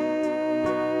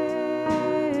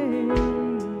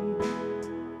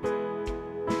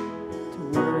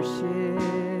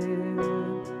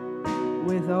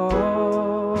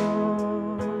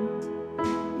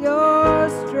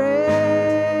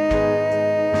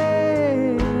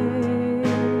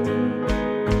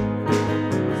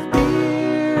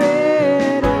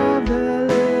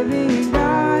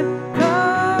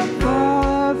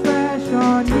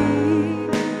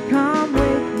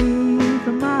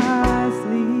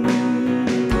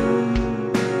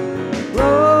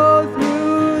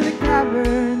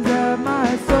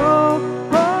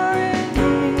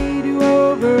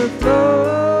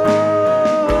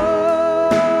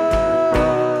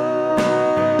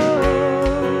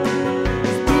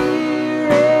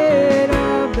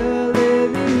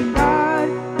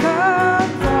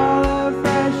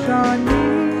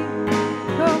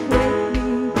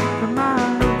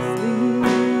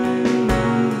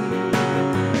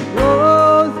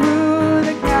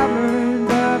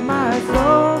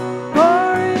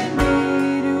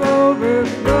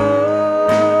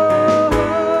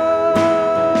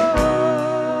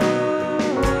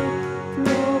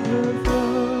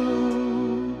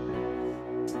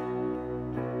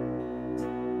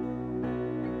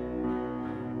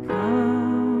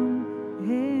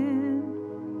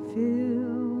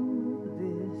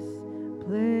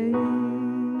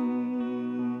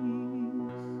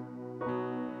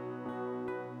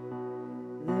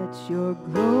Let your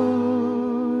glory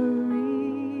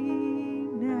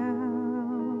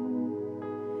now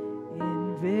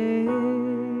invade.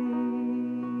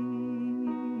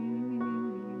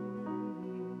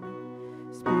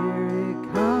 Spirit,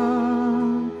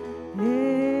 come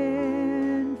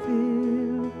and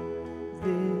fill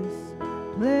this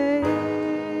place.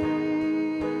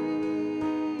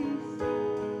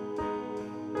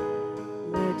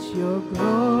 Let your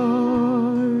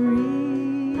glory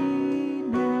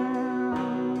now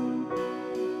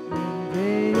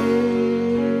invade.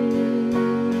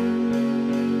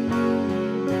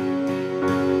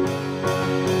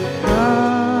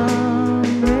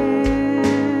 Come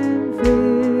and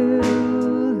fill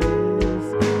this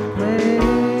place.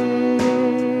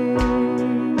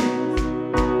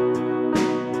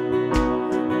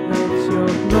 Let your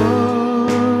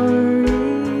glory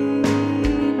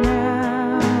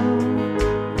now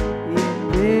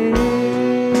invade.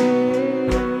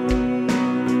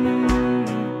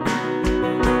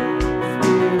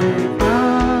 Spirit,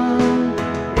 come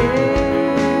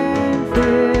and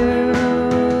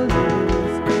fill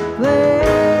this place.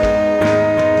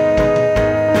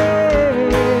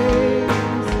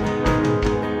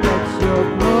 Let your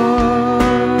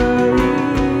glory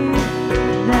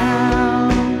now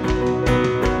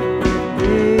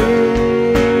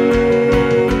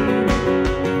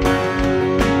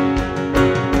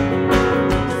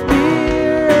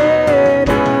Spirit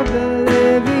of the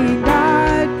living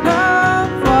God, come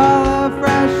fall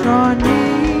afresh on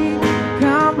me.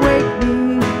 Come wake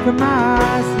me from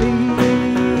my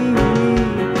sleep.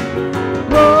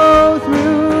 Blow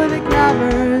through the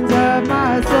caverns of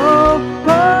my soul,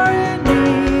 pour in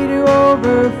me to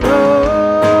overflow.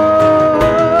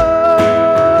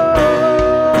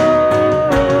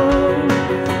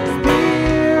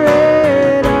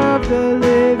 Spirit of the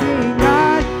living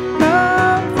God,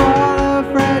 come fall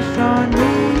afresh on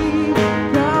me.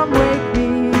 Come wake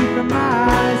me from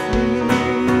my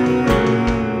sleep.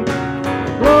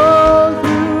 Blow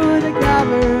through the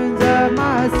caverns of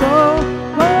my soul,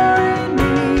 pour in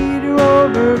me to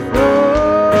overflow.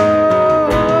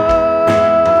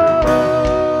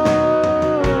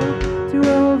 To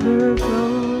overflow.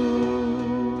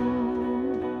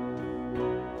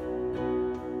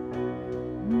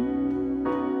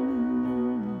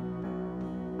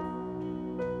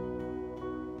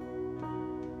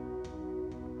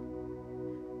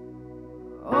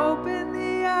 Open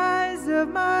the eyes of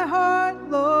my heart,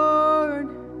 Lord.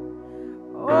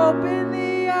 Open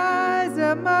the eyes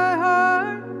of my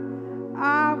heart.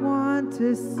 I want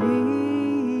to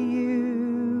see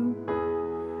you.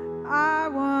 I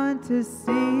want to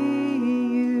see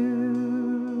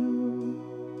you.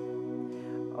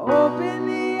 Open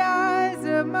the eyes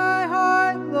of my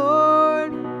heart,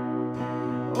 Lord.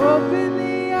 Open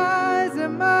the eyes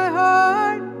of my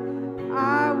heart.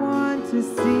 I want to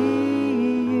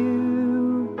see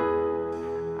you.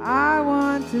 I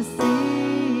want to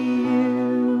see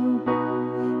you.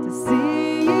 To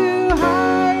see you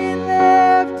high and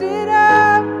lifted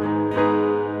up,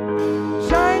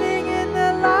 shining in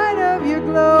the light of your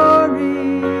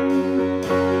glory.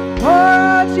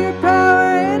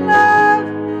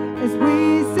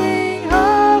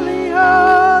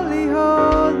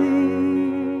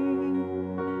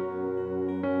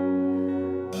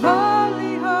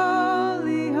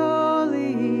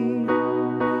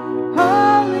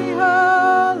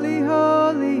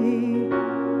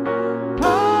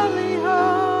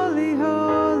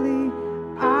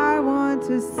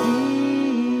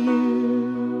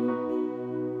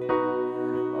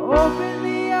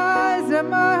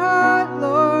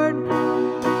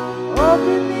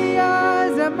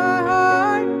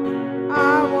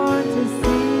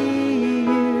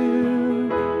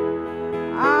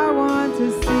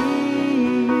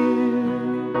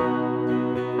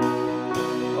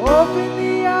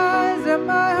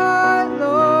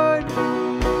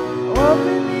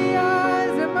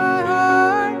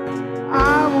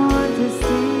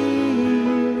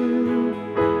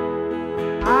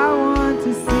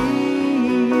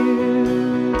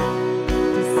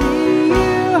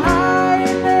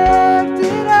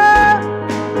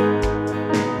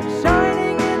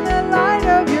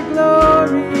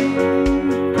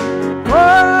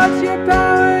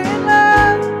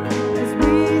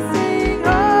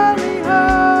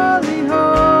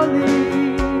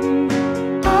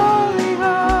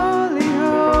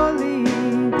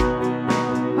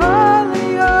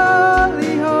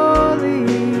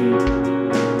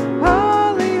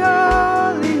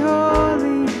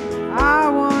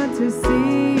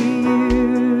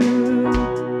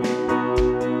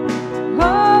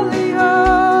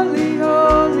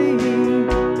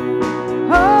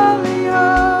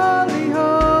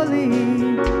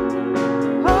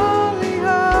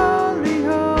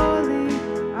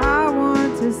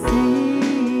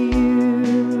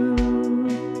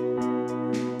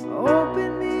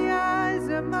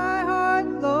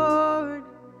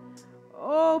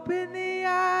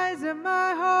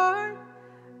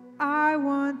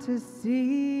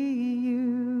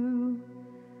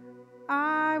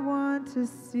 I want to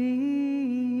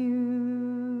see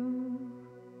you.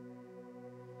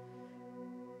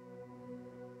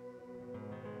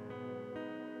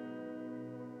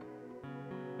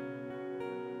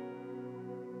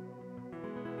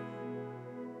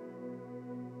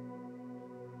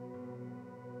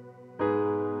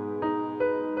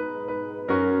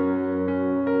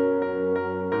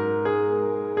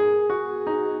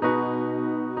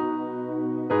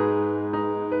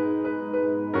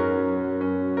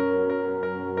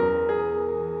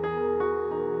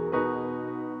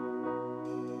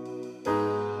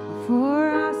 Before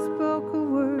I spoke a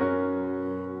word,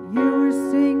 you were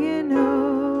singing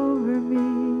over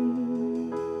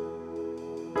me.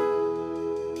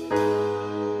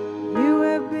 You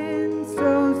have been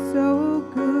so, so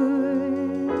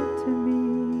good to me.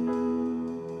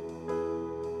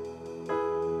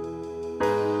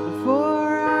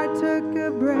 Before I took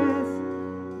a breath,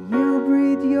 you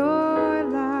breathed your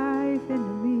life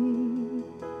into me.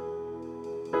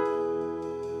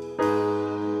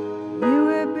 You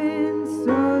have been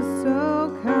so, so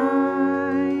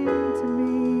kind to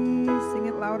me. Sing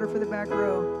it louder for the back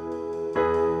row.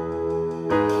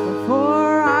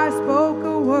 Before I spoke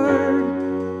a word,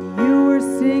 you were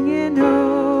singing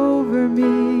over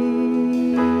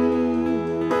me.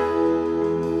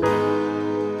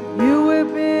 You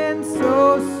have been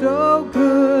so, so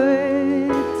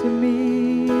good to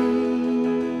me.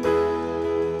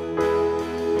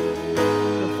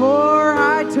 Before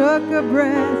I took a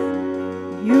breath,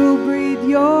 you breathe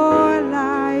your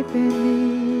life in me.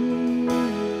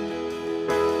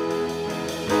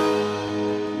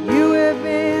 You have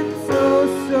been so,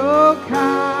 so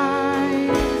kind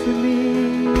to me.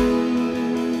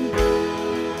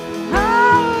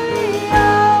 How the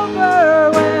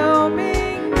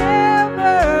overwhelming,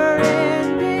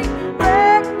 never-ending,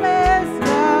 reckless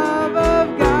love of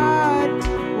God.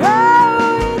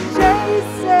 Oh, it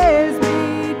chases me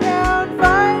down,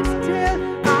 fights till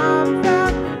I'm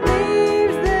found,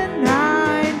 leaves the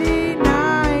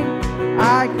 99. I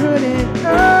couldn't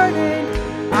earn it,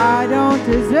 I don't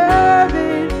deserve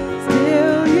it,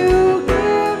 still you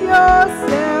give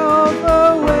yourself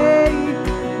away.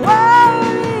 Whoa,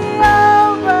 the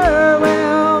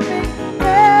overwhelming,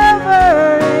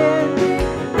 never-ending,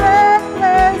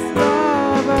 reckless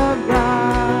love of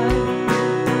God.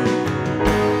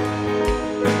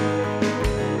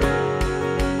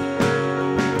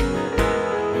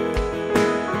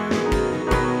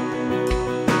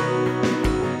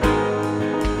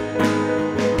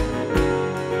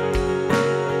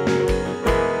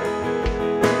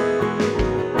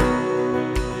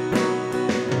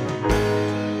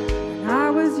 I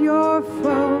was your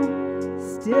foe,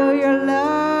 still your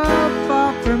love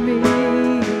fought for me.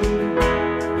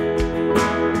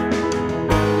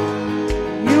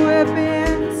 You have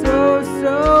been so,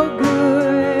 so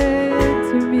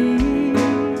good to me.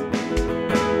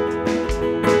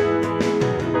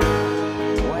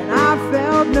 When I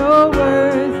felt no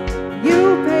worth, you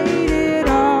paid it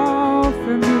all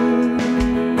for me.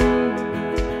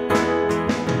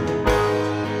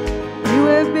 You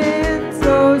have been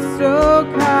so, so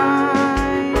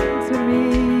kind to me.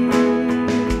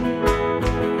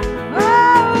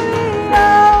 Oh, the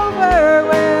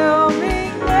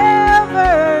overwhelming,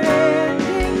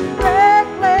 never-ending,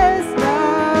 reckless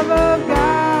love of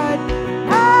God.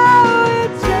 How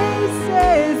it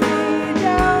chases me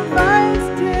down, fights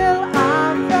till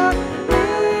I'm found,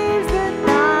 leaves the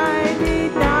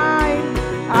 99.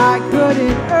 I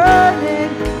couldn't earn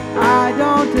it, I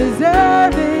don't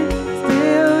deserve it,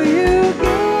 still you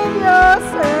give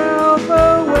yourself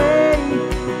away.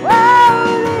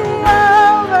 Oh, the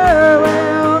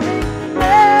overwhelming,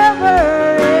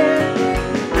 never-ending,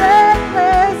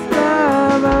 reckless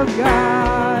love of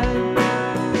God.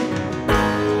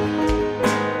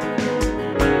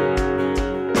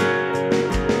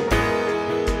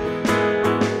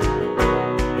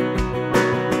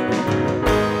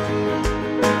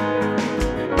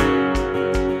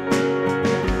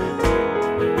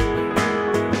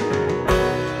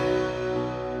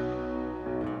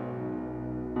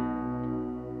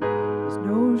 There's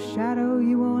no shadow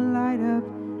you won't light up,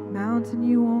 mountain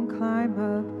you won't climb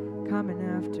up, coming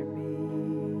after me.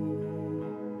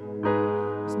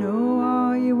 There's no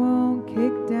wall you won't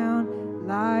kick down,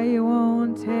 lie you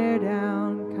won't tear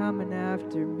down, coming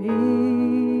after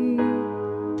me.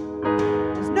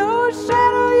 There's no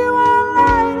shadow you won't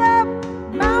light up,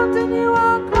 mountain you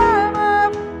won't climb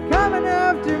up, coming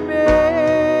after me.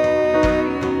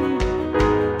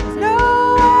 There's no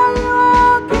wall you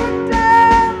won't kick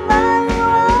down, lie you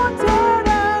won't tear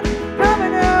down,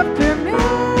 coming after me.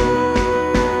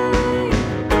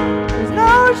 There's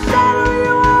no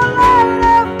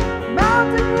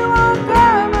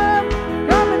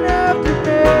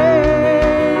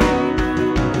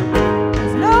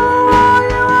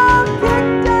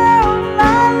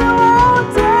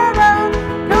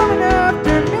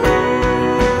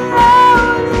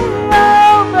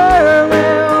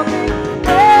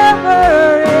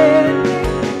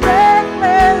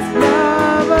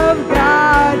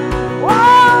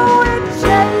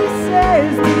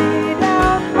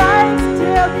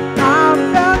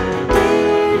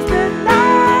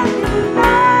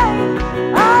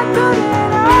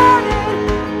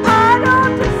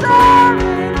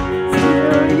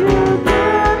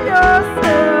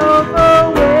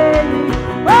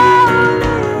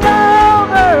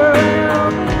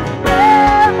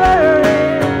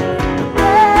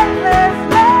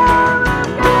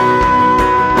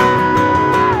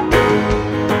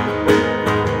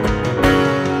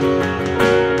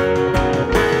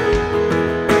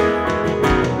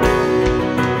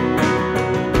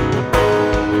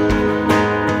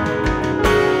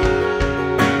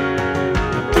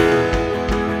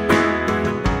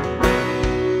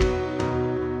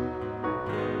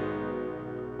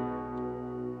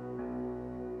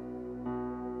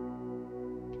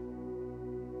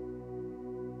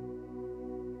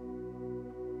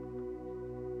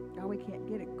we can't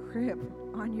get a grip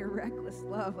on your reckless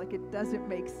love. Like, it doesn't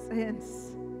make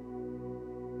sense.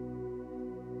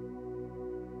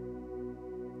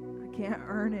 I can't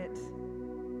earn it.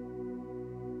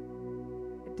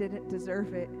 I didn't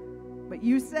deserve it. But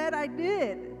you said I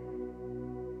did.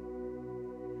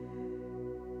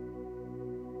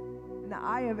 In the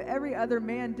eye of every other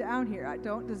man down here, I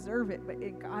don't deserve it, but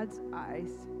in God's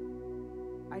eyes,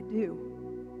 I do.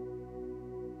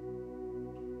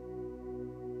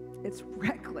 It's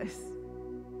reckless.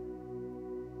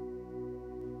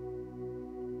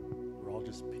 We're all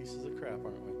just pieces of crap,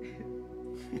 aren't we?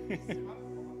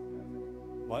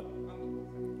 What?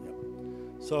 Yep.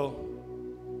 So,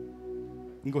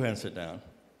 you can go ahead and sit down.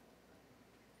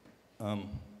 I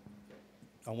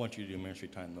want you to do ministry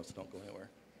time, though, so don't go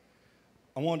anywhere.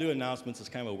 I want to do announcements. It's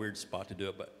kind of a weird spot to do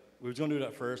it, but we were going to do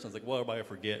that first. I was like, well, everybody will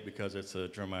forget because it's a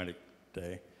dramatic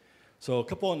day. So a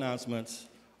couple announcements.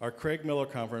 Our Craig Miller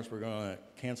conference, we're going to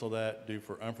cancel that due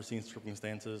for unforeseen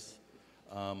circumstances.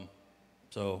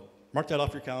 So mark that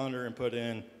off your calendar and put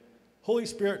in Holy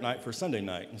Spirit night for Sunday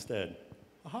night instead.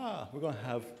 Aha, we're going to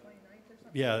have,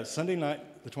 Sunday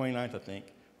night, the 29th, I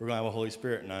think. We're going to have a Holy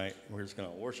Spirit night. We're just going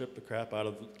to worship the crap out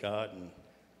of God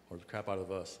or the crap out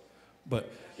of us.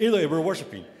 But either way, we're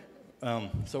worshiping.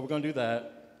 So we're going to do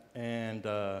that. And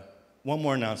one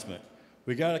more announcement.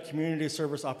 We got a community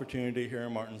service opportunity here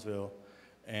in Martinsville.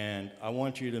 And I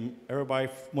want you to, everybody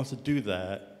wants to do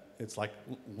that. It's like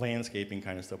landscaping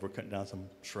kind of stuff. We're cutting down some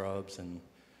shrubs and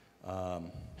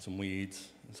some weeds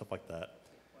and stuff like that.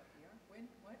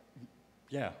 What?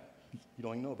 Yeah. You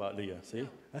don't even know about it, do you? See? No.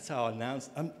 That's how I announced.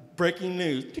 Breaking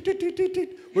news.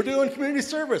 We're doing community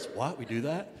service. What? We do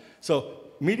that? So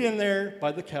meet in there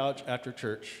by the couch after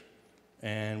church,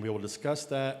 and we will discuss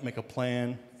that, make a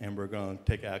plan, and we're going to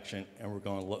take action, and we're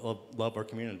going to love our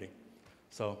community.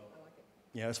 So,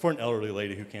 yeah, it's for an elderly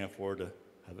lady who can't afford to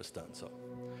have it done. So,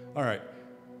 all right.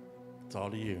 It's all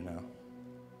to you now.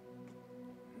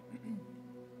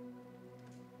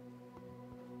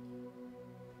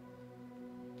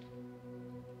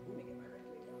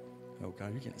 Oh,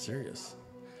 God, you're getting serious.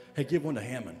 Hey, give one to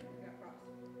Hammond.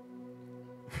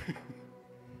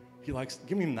 He likes,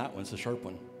 give him that one. It's a sharp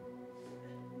one.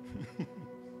 I know.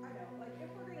 Like, if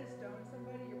we're going to stone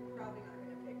somebody, you're probably not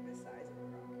going to pick this size of a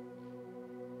rock.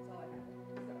 That's all I have.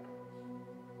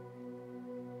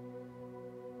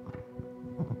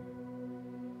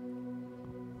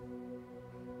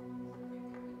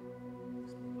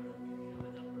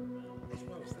 That's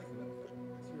what I was thinking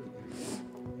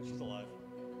of. She's alive.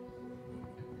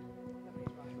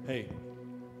 Hey,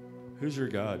 who's your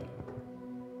God?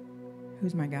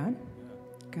 Who's my God?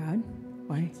 Yeah. God?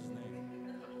 Why? What's his name?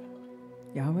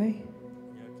 Yahweh? Yeah,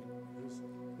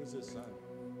 who's his son?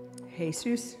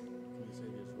 Jesus? Can you say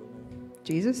his real name?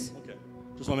 Jesus? Okay.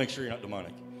 Just want to make sure you're not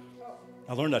demonic.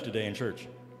 I learned that today in church.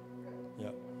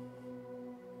 Yep.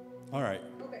 All right.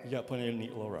 Okay. You got plenty of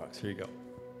neat little rocks. Here you go.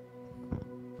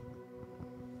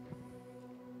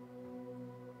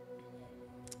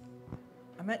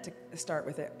 I meant to start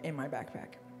with it in my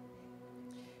backpack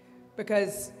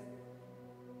because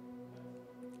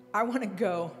I want to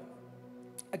go,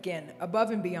 again,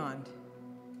 above and beyond.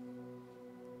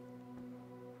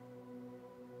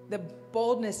 The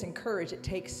boldness and courage it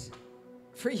takes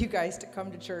for you guys to come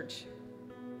to church,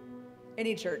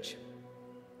 any church,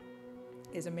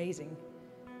 is amazing.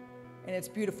 And it's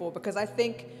beautiful because I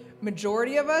think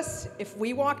majority of us, if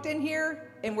we walked in here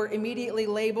and were immediately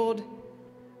labeled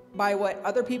by what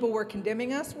other people were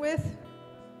condemning us with,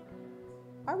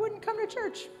 I wouldn't come to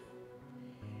church.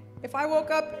 If I woke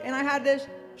up and I had this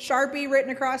Sharpie written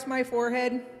across my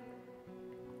forehead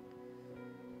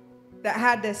that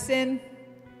had this sin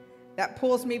that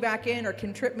pulls me back in or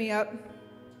can trip me up,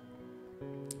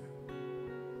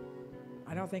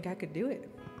 I don't think I could do it.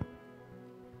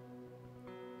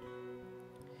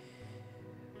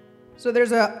 So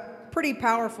there's a pretty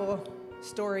powerful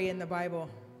story in the Bible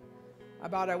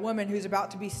about a woman who's about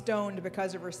to be stoned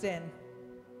because of her sin.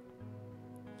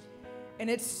 And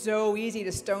it's so easy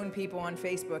to stone people on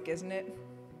Facebook, isn't it?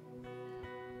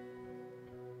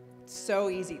 It's so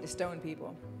easy to stone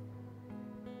people.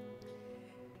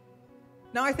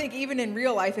 Now, I think even in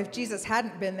real life, if Jesus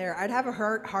hadn't been there, I'd have a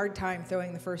hard time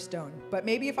throwing the first stone. But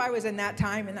maybe if I was in that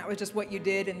time and that was just what you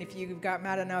did, and if you got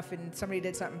mad enough and somebody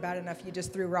did something bad enough, you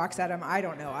just threw rocks at them. I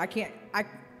don't know. I can't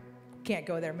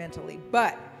go there mentally.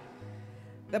 But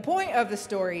the point of the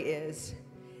story is,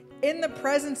 in the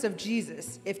presence of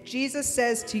Jesus, if Jesus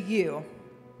says to you,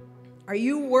 are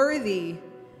you worthy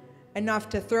enough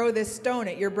to throw this stone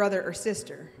at your brother or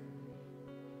sister?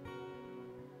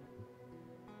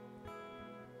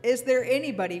 Is there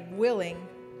anybody willing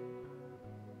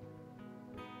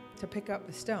to pick up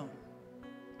the stone.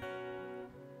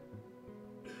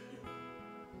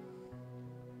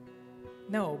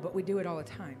 No, but we do it all the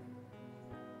time.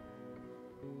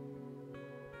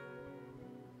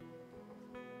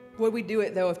 Would we do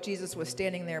it, though, if Jesus was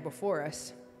standing there before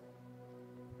us?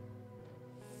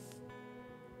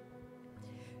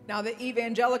 Now, the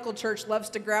evangelical church loves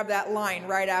to grab that line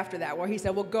right after that, where he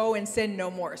said, well, go and sin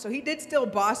no more. So he did still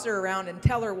boss her around and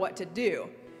tell her what to do.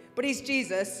 But he's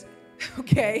Jesus,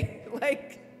 okay?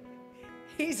 Like,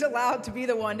 he's allowed to be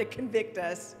the one to convict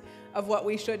us of what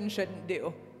we should and shouldn't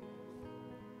do.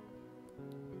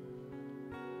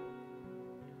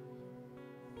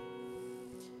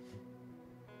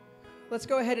 Let's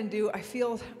go ahead and do, I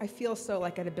feel so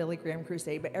like at a Billy Graham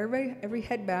crusade, but every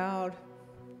head bowed,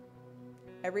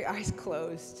 every eyes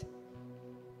closed.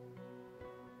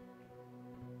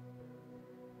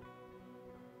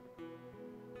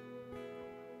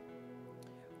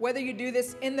 Whether you do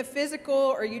this in the physical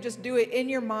or you just do it in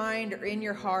your mind or in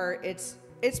your heart,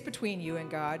 it's between you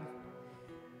and God.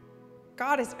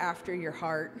 God is after your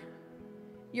heart.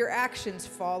 Your actions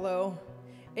follow.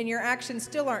 And your actions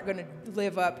still aren't going to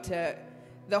live up to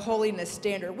the holiness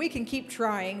standard. We can keep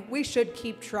trying. We should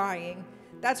keep trying.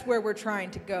 That's where we're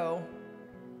trying to go.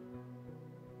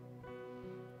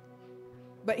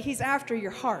 But he's after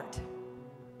your heart.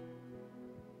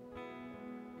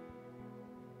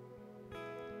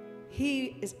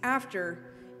 He is after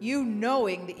you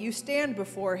knowing that you stand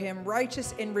before him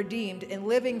righteous and redeemed and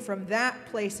living from that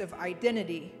place of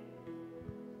identity.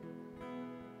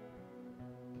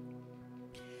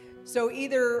 So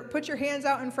either put your hands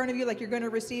out in front of you like you're going to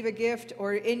receive a gift,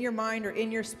 or in your mind or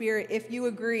in your spirit, if you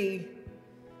agree,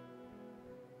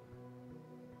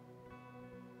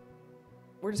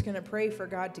 we're just going to pray for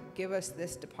God to give us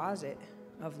this deposit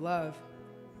of love.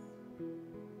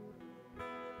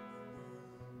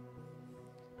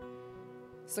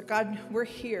 So God, we're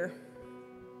here.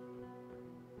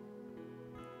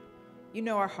 You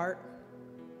know our heart.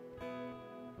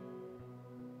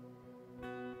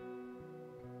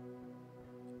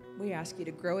 We ask you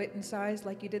to grow it in size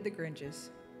like you did the Grinches.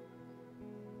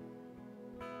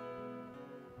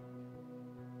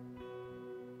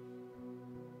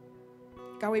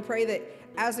 God, we pray that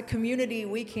as a community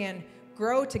we can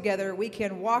grow together, we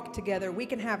can walk together, we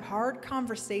can have hard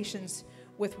conversations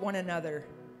with one another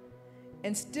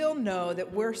and still know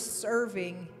that we're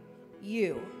serving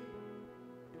you.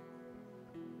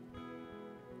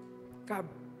 God,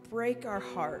 break our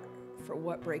heart for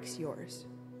what breaks yours.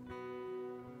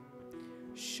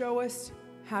 Show us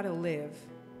how to live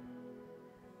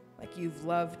like you've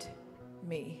loved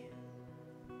me.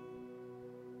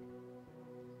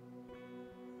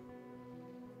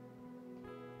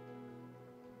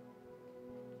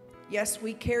 Yes,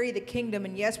 we carry the kingdom,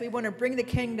 and yes, we want to bring the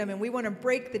kingdom, and we want to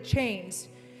break the chains,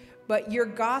 but your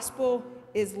gospel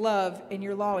is love, and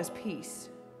your law is peace.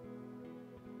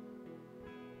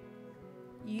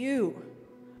 You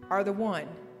are the one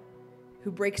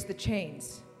who breaks the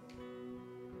chains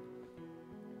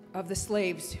of the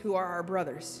slaves who are our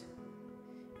brothers.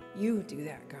 You do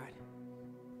that, God.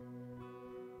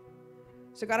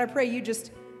 So God, I pray you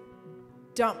just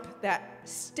dump that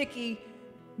sticky,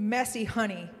 messy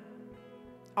honey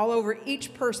all over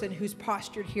each person who's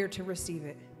postured here to receive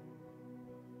it.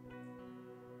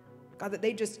 God, that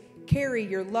they just carry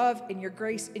your love and your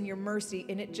grace and your mercy,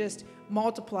 and it just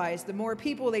multiplies. The more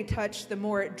people they touch, the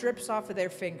more it drips off of their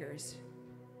fingers.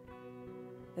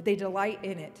 That they delight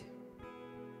in it.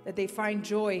 That they find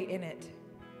joy in it.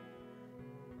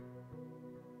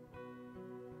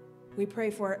 We pray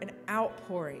for an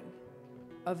outpouring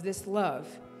of this love,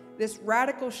 this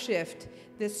radical shift,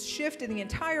 this shift in the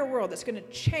entire world that's going to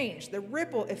change the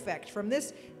ripple effect from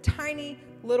this tiny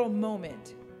little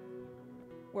moment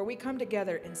where we come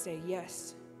together and say,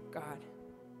 yes, God,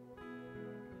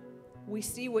 we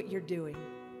see what you're doing.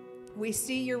 We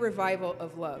see your revival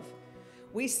of love.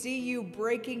 We see you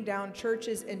breaking down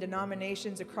churches and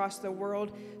denominations across the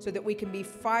world so that we can be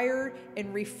fired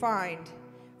and refined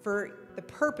for the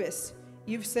purpose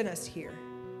you've sent us here,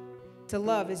 to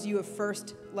love as you have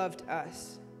first loved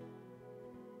us.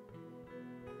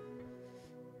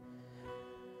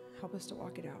 Help us to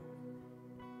walk it out.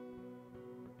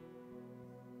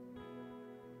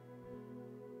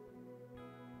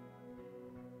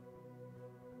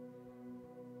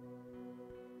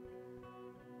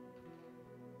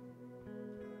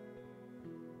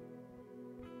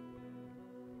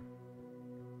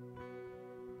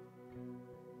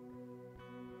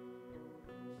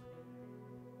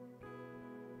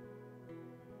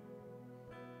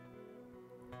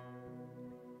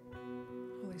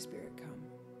 Holy Spirit, come.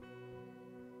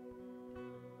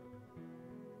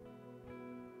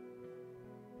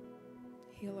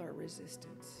 Heal our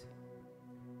resistance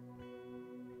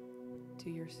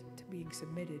to being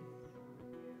submitted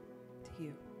to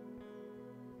you.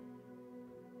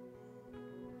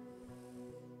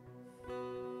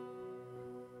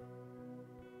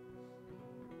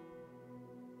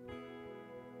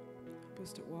 Help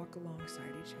us to walk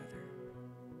alongside each other,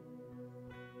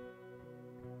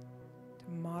 to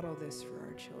model this for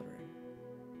our children,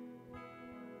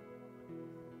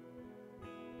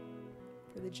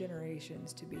 for the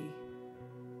generations to be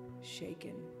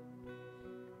shaken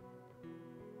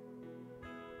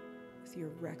with your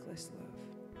reckless love.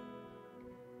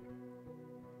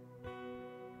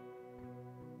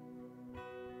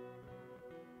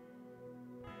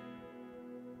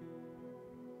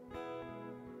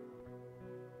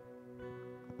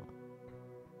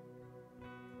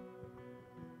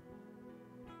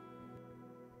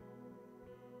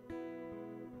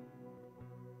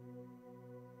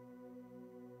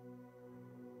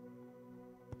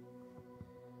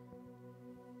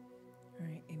 All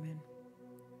right, amen.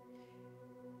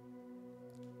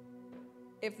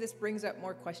 If this brings up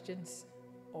more questions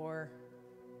or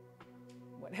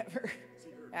whatever,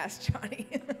 ask Johnny.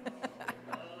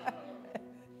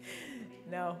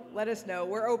 No, let us know.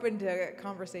 We're open to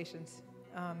conversations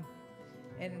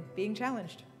and being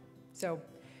challenged. So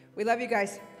we love you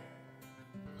guys.